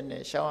ယ့်အချက်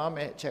နဲ့ရှောင်ရမ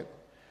ယ့်အချက်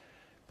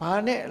ဘာ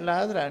နဲ့အ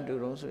လားသဏ္ဍာန်တူ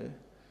တော့ဆိုရင်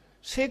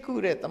ဆေးကု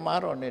တဲ့သမား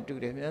တော်နဲ့တူ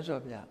တယ်မြတ်စွာ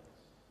ဘုရား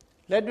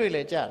လက်တွေ့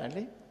လဲကြတယ်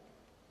လေ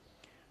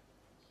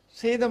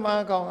ဆေးသ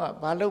မားကောင်းက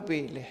ဘာလုပ်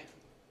ပေးလဲ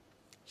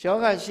ယော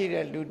ဂရှိ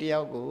တဲ့လူတ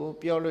ယောက်ကို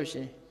ပြောလို့ရှ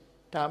င်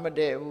ဒါမတ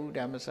ည့်ဘူး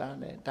ဒါမစား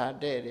နဲ့ဒါ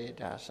တဲ့တယ်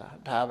ဒါစား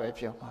ဒါပဲ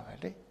ပြောမှာပဲ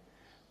လေ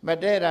မ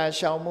တည့်တာ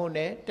ရှောင်မှု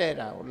နဲ့တဲ့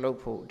တာကိုလုပ်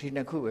ဖို့ဒီ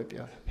နှစ်ခုပဲ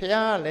ပြောတာဘု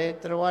ရားကလည်း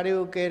တရားတွေ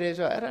ကိုကဲတယ်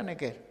ဆိုတော့အဲ့ဒါနဲ့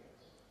ကဲ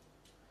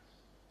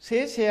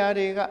ဆေးဆရာ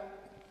တွေက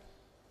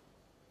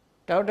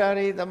ဒေါက်တာ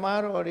တွေသ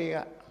မားတော်တွေက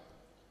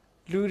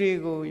လူတွေ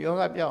ကိုယော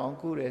ဂပြောင်းအောင်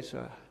ကုတယ်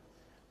ဆိုတာ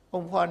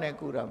အုံဖွားနဲ့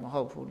ကုတာမ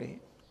ဟုတ်ဘူးလေ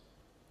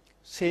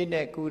ဆေး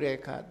နဲ့ကုတဲ့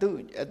အခါသူ့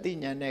အသိ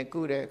ဉာဏ်နဲ့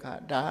ကုတဲ့အခါ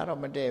ဒါက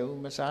တော့မတည့်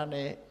ဘူးမစား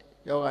နဲ့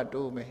ယောဂ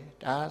တိုးမယ်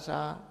ဒါ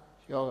စား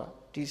ယောဂ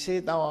ဒီ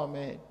ဆေးတောင်းအောင်မ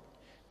ယ်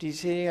ဒီ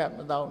ဆေးကမ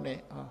တောင်းနဲ့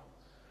ဟော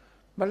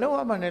မလုံးဝ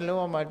မှနဲ့လုံး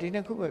ဝမှဒီနှ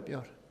စ်ခုပဲ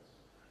ပြောတာ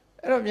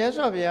အဲ့တော့မြတ်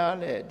စွာဘုရား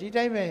လည်းဒီ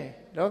တိုင်းပဲ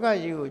လောက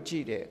ကြီးကိုကြ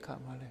ည့်တဲ့အခါ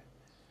မှာလည်း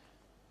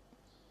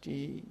ဒီ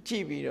ကြ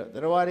ည့်ပြီးတော့တ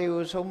ရားတွေ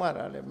ကိုဆုံးမ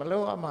တာလည်းမ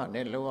လုံးဝမှ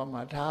နဲ့လုံးဝမှ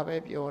ဒါပဲ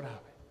ပြောတာ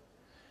ပဲ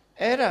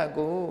အဲ့ဒါ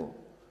ကို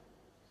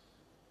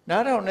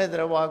နားထောင်တဲ့တ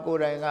ရားကို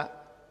ယ်တိုင်က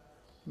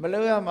မ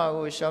လုံးရမှာ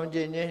ကိုရှောင်ကျ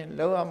င်ခြင်း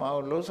လုံးရမှာ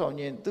ကိုလုံးဆောင်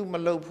ခြင်း तू မ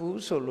လုံး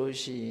ဘူးဆိုလို့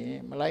ရှိရင်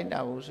မလိုက်နာ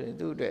ဘူးဆိုရင်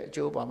သူ့အတွက်အ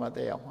ကျိုးပါမှတ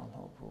က်ရောက်မှာမ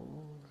ဟုတ်ဘူး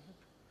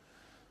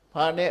။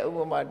ဘာနဲ့ဥပ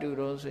မာတူ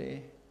တော့ဆိုရ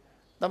င်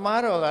သ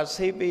မားတော်က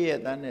ဆေးပေးရ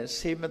တဲ့နဲ့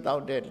ဆေးမတော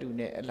က်တဲ့လူ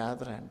နဲ့အလား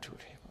တရံထူ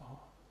တယ်ပေါ့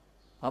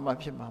။ဘာမှ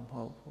ဖြစ်မှာမ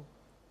ဟုတ်ဘူး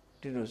။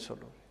ဒီလိုဆို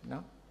လို့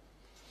နော်။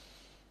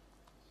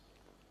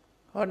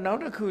ဟောနောက်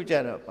တစ်ခုကျ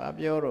တော့ဘာ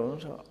ပြောတော့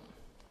ဆို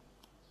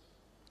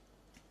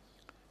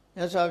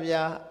မြတ်စွာဘု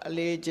ရားအ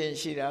လေးချင်း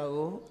ရှိတာ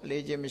ကိုအ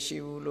လေးချင်းမရှိ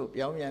ဘူးလို့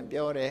ပြောင်းပြန်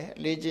ပြောတယ်အ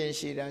လေးချင်း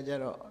ရှိတာကြ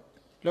တော့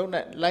လုံး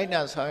နဲ့လိုက်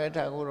နာဆောင်ရွက်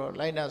တာကိုတော့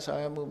လိုက်နာဆောင်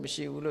ရွက်မှုမ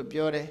ရှိဘူးလို့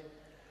ပြောတယ်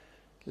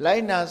လို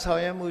က်နာဆော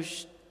င်ရွက်မှု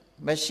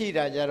မရှိ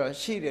တာကြတော့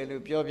ရှိတယ်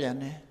လို့ပြောပြန်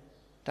တယ်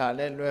ဒါလ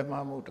ည်းလွဲ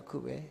မှားမှုတစ်ခု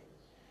ပဲ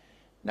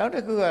နောက်တ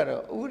စ်ခုက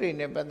တော့ဥပဒေ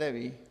နဲ့ပတ်သက်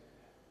ပြီး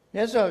မြ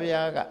တ်စွာဘု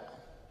ရားက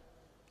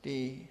ဒီ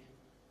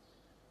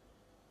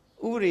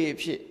ဥပဒေ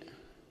ဖြစ်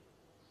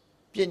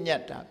ပြည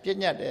တ်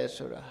တယ်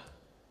ဆိုတာ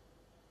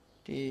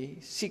ဒီ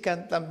စိကံ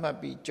တတ်မှတ်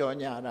ပြီးကြော်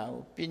ညာတာ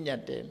ကိုပည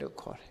တ်တယ်လို့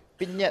ခေါ်တယ်ပ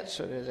ညတ်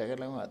ဆိုတဲ့စကား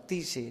လုံးကသိ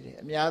စေတယ်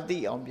အများသိ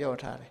အောင်ပြော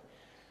ထားတယ်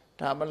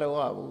ဒါမလုပ်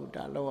ရဘူး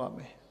ဒါလုပ်ရမ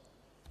ယ်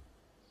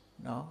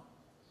နော်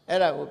အဲ့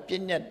ဒါကိုပ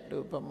ညတ်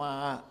လို့ဗမာ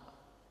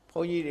ဘု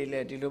န်းကြီးတွေလ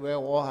ည်းဒီလိုပဲ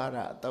ဝေါ်ဟာရ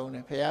အသုံးတ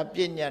ယ်ဘုရားပ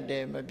ညတ်တ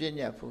ယ်မပ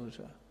ညတ်ဘူး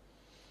ဆိုတာ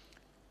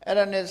အဲ့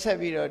ဒါနဲ့ဆက်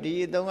ပြီးတော့ဒီ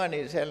အသုံးကနေ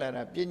ဆက်လာ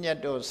တာပညတ်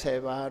တော့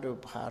10ပါးတို့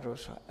ဘာတို့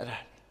ဆိုတာအဲ့ဒါ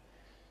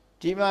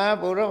ဒီမှာ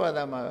ဘုရားဘာ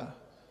သာမှာ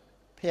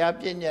ဘုရား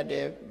ပြညတ်တ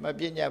ယ်မ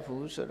ပြညတ်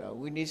ဘူးဆိုတော့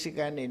ဝိနည်းစည်းက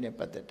မ်းနေနဲ့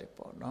ပတ်သက်တယ်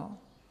ပေါ့နော်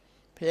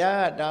ဘုရား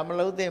ကဒါမ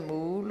လုပ်သင့်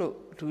ဘူးလို့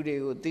သူတွေ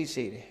ကိုသိ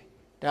စေတယ်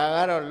ဒါက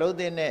တော့လုပ်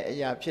သင့်တဲ့အ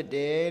ရာဖြစ်တ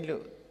ယ်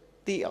လို့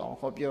သိအောင်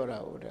ဟောပြောတာ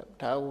ဟုတ်တယ်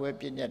ဒါကိုပဲ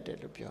ပြညတ်တယ်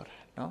လို့ပြောတာ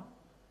နော်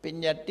ပ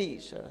ညတ္တိ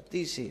ဆိုတာ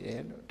သိစေတ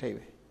ယ်လို့အဓိပ္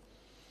ပာယ်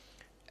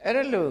အဲ့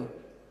ဒါလို့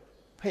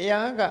ဘု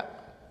ရားက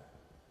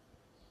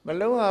မ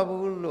လုပ်ရ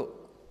ဘူးလို့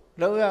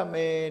လုပ်ရမ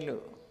ယ်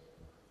လို့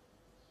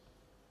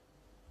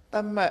တ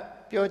တ်မှတ်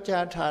ပြော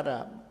ကြားထားတာ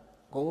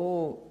ကို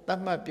တ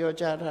တ်မှတ်ပြော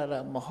ကြားထားတာ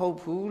မဟုတ်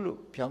ဘူးလို့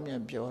ပြောင်းပြ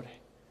န်ပြောတယ်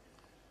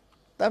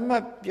တမ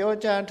တ်ပြော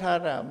ကြားထား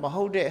တာမ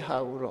ဟုတ်တဲ့ဟာ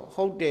ကိုတော့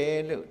ဟုတ်တယ်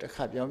လို့တစ်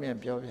ခါပြောပြန်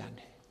တ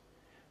ယ်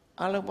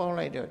အလုံးပေါင်း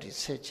လိုက်တော့ဒီ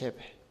10ချက်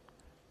ပဲ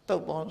တု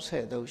တ်ပေါင်း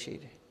10သုတ်ရှိ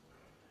တယ်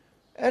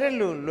အဲ့ဒါ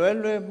လို့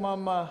လွယ်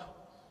မှား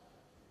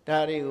ဒါ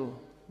တွေကို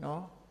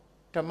နော်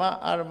ဓမ္မ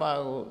အာရမ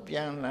ကိုပြ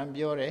န်လည်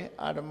ပြောတယ်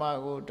အာရမ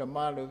ကိုဓမ္မ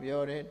လို့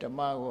ပြောတယ်ဓမ္မ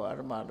ကိုအာရ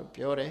မလို့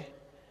ပြောတယ်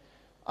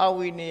အ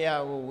ဝိနည်း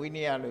ကိုဝိန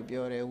ည်းလို့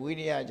ပြောတယ်ဝိ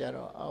နည်းကြ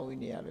တော့အဝိ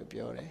နည်းလို့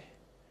ပြောတယ်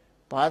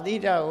ဘာတိ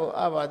တကို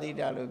အဘာတိ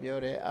တလို့ပြော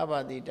တယ်အဘာ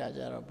တိတ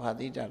ကြတော့ဘာ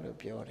တိတလို့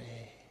ပြောတ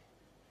ယ်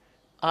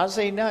အာ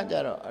စိဏကြ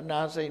တော့အနာ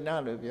စိဏ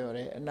လို့ပြောတ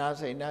ယ်အနာ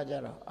စိဏကြ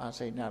တော့အာ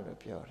စိဏလို့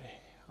ပြောတယ်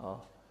ဟော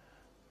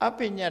အပ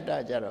ညတ္တ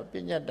ကြတော့ပ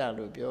ညတ္တ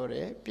လို့ပြောတ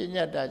ယ်ပည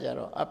တ္တကြ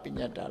တော့အပည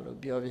တ္တလို့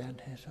ပြောပြန်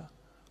တယ်ဆို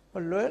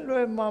လွ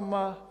ယ်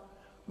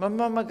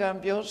မကန်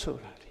ပြောဆို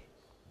တာလေ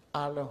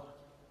အားလုံး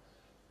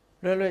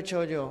လွယ်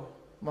ချော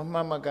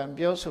မကန်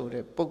ပြောဆို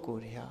တဲ့ပုဂ္ဂို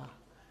လ်တွေဟာ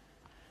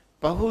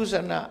ဘဟုဇ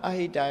နအ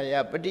ဟိတယ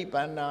ပฏิပ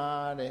န္နာ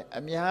တဲ့အ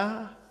များ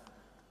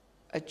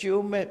အ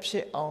ကျိုးမဲ့ဖြ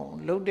စ်အောင်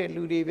လုပ်တဲ့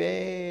လူတွေပဲ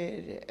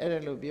တဲ့အဲ့ဒါ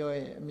လို့ပြောရ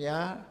င်အ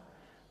များ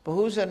ဘ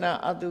ဟုဇန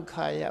အတု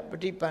ခာယပ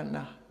ฏิပန္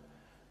နာ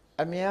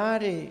အများ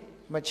တွေ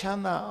မချ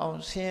မ်းသာအောင်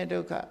ဆင်းရဲဒု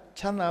က္ခ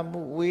ချမ်းသာ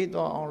မှုဝေး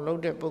သွားအောင်လု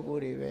ပ်တဲ့ပုဂ္ဂို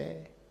လ်တွေပဲ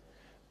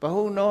ဘ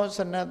ဟုနောစ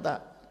နတ္တ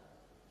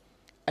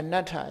အန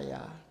တ္ထယ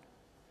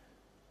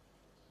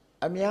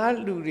အများ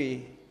လူတွေ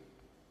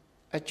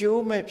အ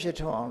ကျိုးမဲ့ဖြစ်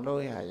ထွန်းအောင်လု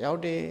ပ်ရရော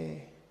က်တယ်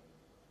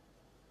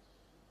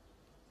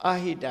အာ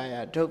ဟိတယ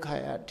ဒုက္ခ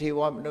ယဒေဝ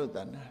မနုဿ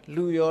နာ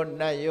လူရော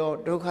နတ်ရော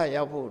ဒုက္ခ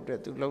ရောက်ဖို့အတွက်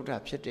သူလှုပ်တာ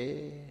ဖြစ်တယ်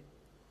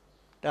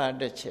ဒါ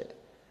တစ်ချက်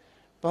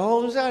ဘဟု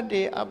ဇ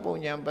တေအပု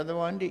ညံပတ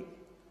ဝန္တိ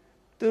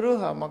သူတို့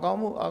ဟာမကောင်း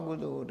မှုအကု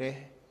သိုလ်တွေ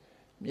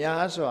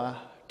များစွာ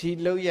ဒီ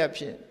လောက်ရ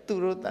ဖြင့်သူ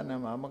တို့တဏ္ဍာ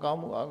မှာမကောင်း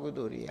မှုအကု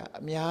သိုလ်တွေဟာ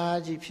အများ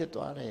ကြီးဖြစ်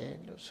သွားတယ်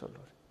လို့ဆို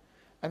လို့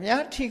အ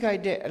များထိခို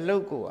က်တဲ့အလု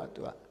ပ်ကိုက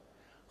သူက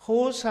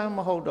ဟိုးဆန်းမ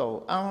ဟုတ်တော့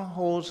ဘူးအန်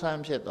ဟိုးဆ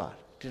န်းဖြစ်သွားတ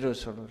ယ်ဒီလို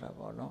ဆိုလို့တာ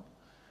ပေါ့နော်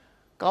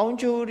ကောင်း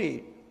ကျိုးတွေ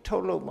ထု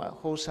တ်လို့မှ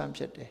ဟိုးဆန်း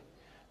ဖြစ်တယ်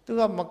သူ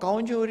ကမကော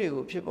င်းကျိုးတွေ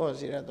ကိုဖြစ်ပေါ်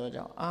စေရတော့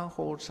ကြောင့်အန်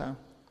ဟိုးဆန်း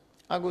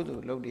အကုသို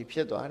လ်လုပ်တွေဖြ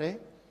စ်သွားတယ်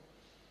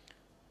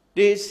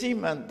ဒေစီ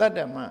မံတတ္တ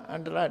မံအ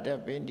န္တရတ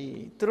ပင်ဒီ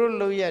သူတို့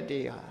လုပ်ရ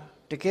တဲ့ဟာ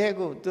တကယ်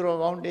ကိုသူတော်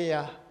ကောင်းတ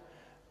ရား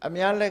အ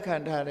များလက်ခံ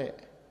ထားတဲ့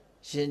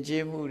ယဉ်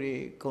ကျေးမှုတွေ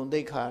ဂုဏ်သိ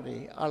က္ခာတွေ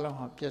အလုံး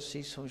ဟာပျက်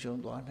စီးဆုံး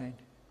ရှုံးသွားနိုင်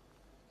တယ်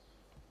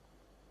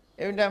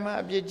အင်တမ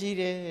အပြစ်ကြီး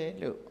တယ်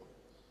လို့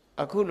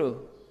အခုလို့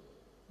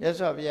မြတ်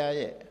စွာဘုရား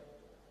ရဲ့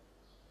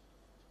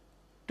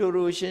တူ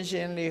တူရှင်းရှ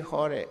င်းလေး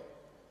ဟောတဲ့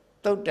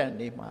တုတ်တန်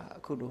လေးမှာအ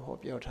ခုလိုဟော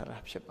ပြောထားတာ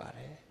ဖြစ်ပါတ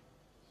ယ်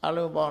အ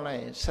လုံးပေါင်းလိုက်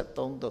ရင်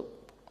73တုတ်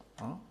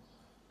နော်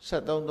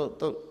73တု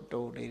တ်တူ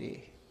လေးတွေ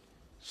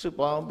စု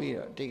ပေါင်းပြီး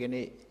တော့ဒီက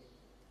နေ့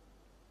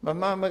မ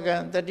မက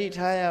န်တတိ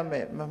ထားရမ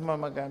ယ်မ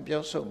မကန်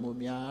ပြောဆိုမှု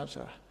များ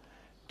ဆိုတာ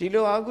ဒီ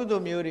လိုအကုသို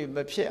လ်မျိုးတွေမ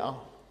ဖြစ်အော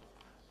င်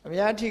အ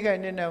များထိခိုက်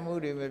နေမှု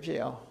တွေမဖြစ်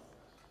အောင်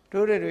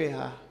တို့တွေ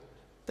ဟာ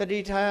တတိ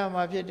ထားရ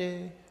မှာဖြစ်တယ်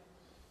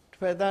တစ်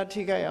ဖက်သား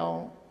ထိခိုက်အော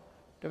င်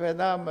တစ်ဖက်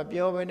သားမ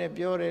ပြောဘဲနဲ့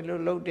ပြောတယ်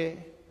လို့လုပ်တယ်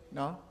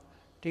နော်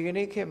ဒီက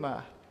နေ့ခေတ်မှာ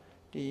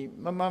ဒီ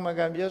မက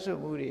န်ပြောဆို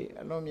မှုတွေ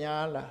အလွန်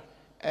များလာ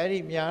အဲ့ဒီ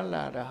များ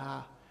လာတာဟာ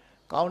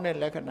ကောင်းတဲ့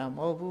လက္ခဏာမ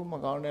ဟုတ်ဘူးမ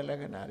ကောင်းတဲ့လက္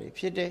ခဏာတွေ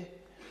ဖြစ်တယ်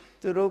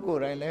သူတို့ကို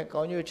ယ်တိုင်လည်း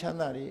ကောင်းကျိုးချမ်း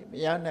သာတွေမ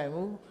ရနိုင်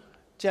ဘူး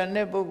ကြံ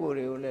တဲ့ပုဂ္ဂိုလ်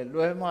တွေကိုလည်း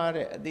လွဲမှား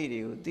တဲ့အသည့်တွေ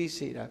ကိုသိ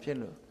စေတာဖြစ်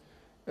လို့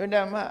အမှန်တ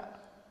မ်း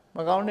မ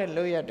ကောင်းတဲ့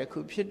လုပ်ရတစ်ခု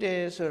ဖြစ်တယ်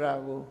ဆိုတာ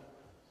ကို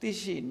သိ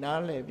ရှိ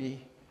နားလည်ပြီး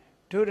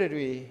တို့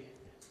တွေ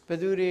ဘယ်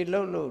သူတွေ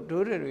လှုပ်လို့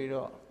တို့တွေ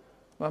တော့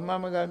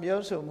မကန်ပြော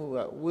ဆိုမှုက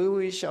ဝေး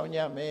ဝေးရှောင်ကြ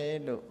မယ်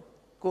လို့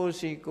ကိုယ်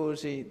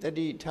စီတ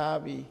တိထား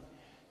ပြီး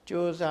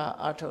ကြိုးစား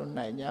အထောက်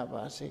နိုင်ကြ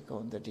ပါစေကု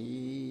န်သတ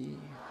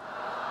ည်း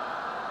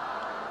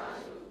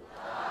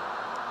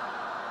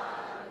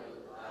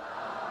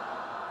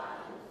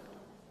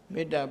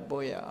မေတ္တာ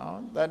ပို့ရအော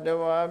င်တတ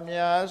ဝါ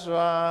များ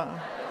စွာ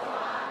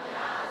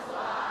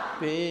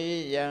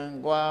ဘေးရန်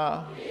กว่า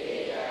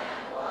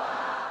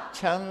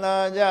ချမ်းသာ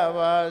ကြ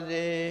ပါ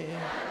စေ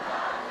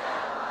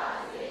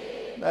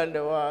တတ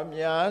ဝါ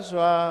များ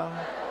စွာ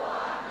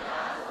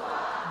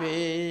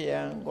ဘေးရ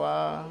န်กว่า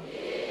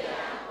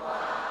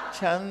ချ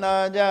မ်းသာ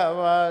ကြ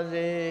ပါ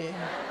စေ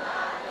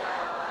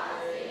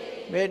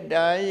မေတ္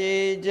တာရေ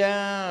ချ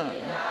မ်း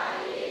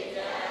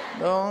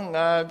သုံး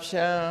ငါ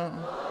ဖြံ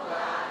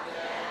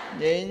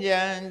ငြိမ်းချ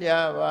မ်းကြ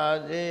ပါ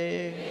စေ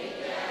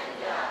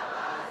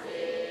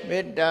မေ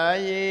တ္တာ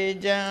ရေ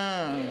ချ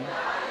မ်း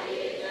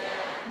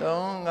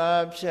သုံးငါ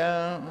ဖြံ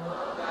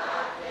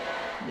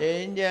ငြိ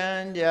မ်းချ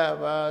မ်းကြ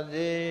ပါ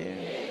စေ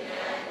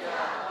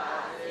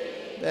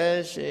သက်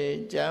ရှိ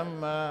ချမ်း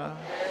သာ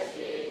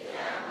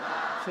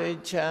စိတ်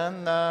ချမ်း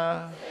သာ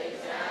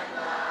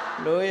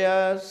လိုရာ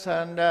ဆ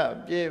န္ဒ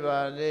ပြည့်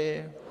ပါစေ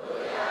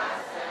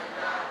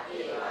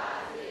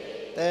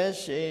သက်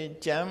ရှိ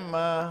ချမ်း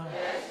သာ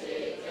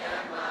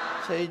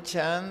စိတ်ချ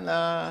မ်း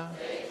သာ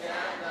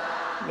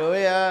လို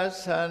ရာ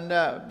ဆန္ဒ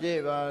ပြ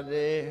ည့်ပါ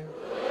စေ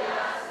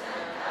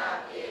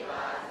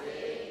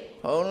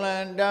ဟုံလ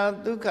န္တာ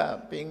ဒုက္ခ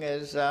ပင်္ဂ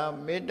စာ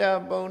မေတ္တာ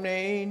ပုံနေ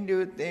တု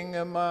သင်္က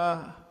မ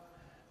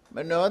မ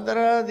နောတ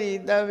ရတိ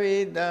တဗ္ဗေ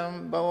တံ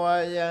ဘဝ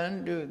ယန္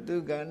တုဒု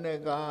က္ခန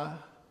က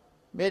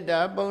မေတ္တာ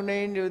ပုံနေ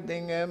တုသ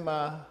င်္က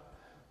မှာ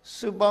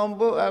စုပေါင်း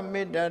ဖို့အ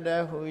မေတ္တာတ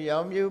ဟုရော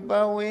င်ပြူပ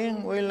ဝင်း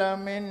ငွေလာ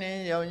မင်းနှ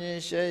င့်ရောင်ရင်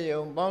ရှဲ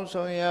ယုံပေါင်း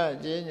ဆောင်ရ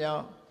ခြင်းကြော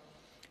င့်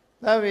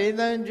သဗ္ဗေ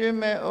တံကျွေး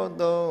မဲ့ဥ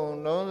သုံး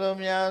လုံးစုံ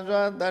များ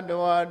စွာတတ္တ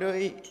ဝါတို့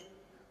၏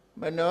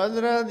မနောသ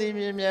ရသည်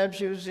မြင်မြ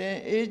ဖြူစင်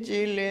အေးကြ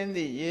ည်လင်းသ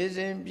ည့်ရေစ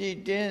ဉ်ပြည့်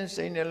တင်း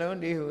စိတ်နှလုံး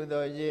တည်ဟု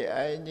သောရေ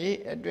အိုင်ကြီး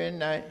အတွင်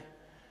၌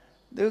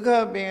ဒုက္ခ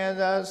ပင်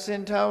သာစ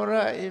င်ထာဝရ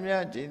အေမြ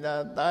จิตာ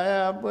တာ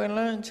ယာပွင့်လ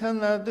န်းချမ်း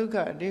သာဒုက္ခ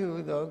တည်ဟု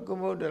သောကု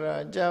မုဒ္ဒရာ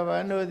ဇာဗ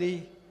န်တို့သည်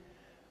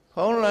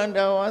ဖုံးလန်တ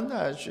ဝန္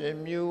တာရွှေ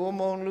မြူဝ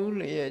မုံလူ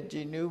လျက်ကြ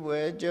ည်နူးပွဲ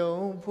ကြုံ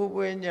ဖူး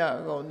ပွေည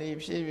ကုန်သည်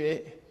ဖြစ်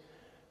၍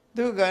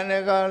ဒုက္ခန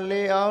က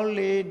လေအောင်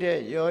လေးတဲ့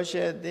ရောရှ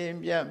က်သင်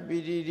ပြပီ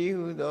တိတည်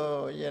ဟုသော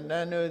ယန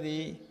န်တို့သ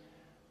ည်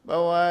ဘ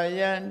ဝ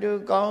ယံတု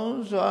ကောင်း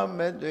စွာ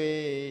မဲ့သွေ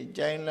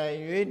ကြိုင်လိုက်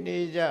၍နေ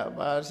ကြ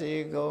ပါစေ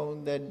ကုန်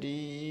တ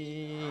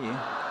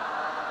ည်း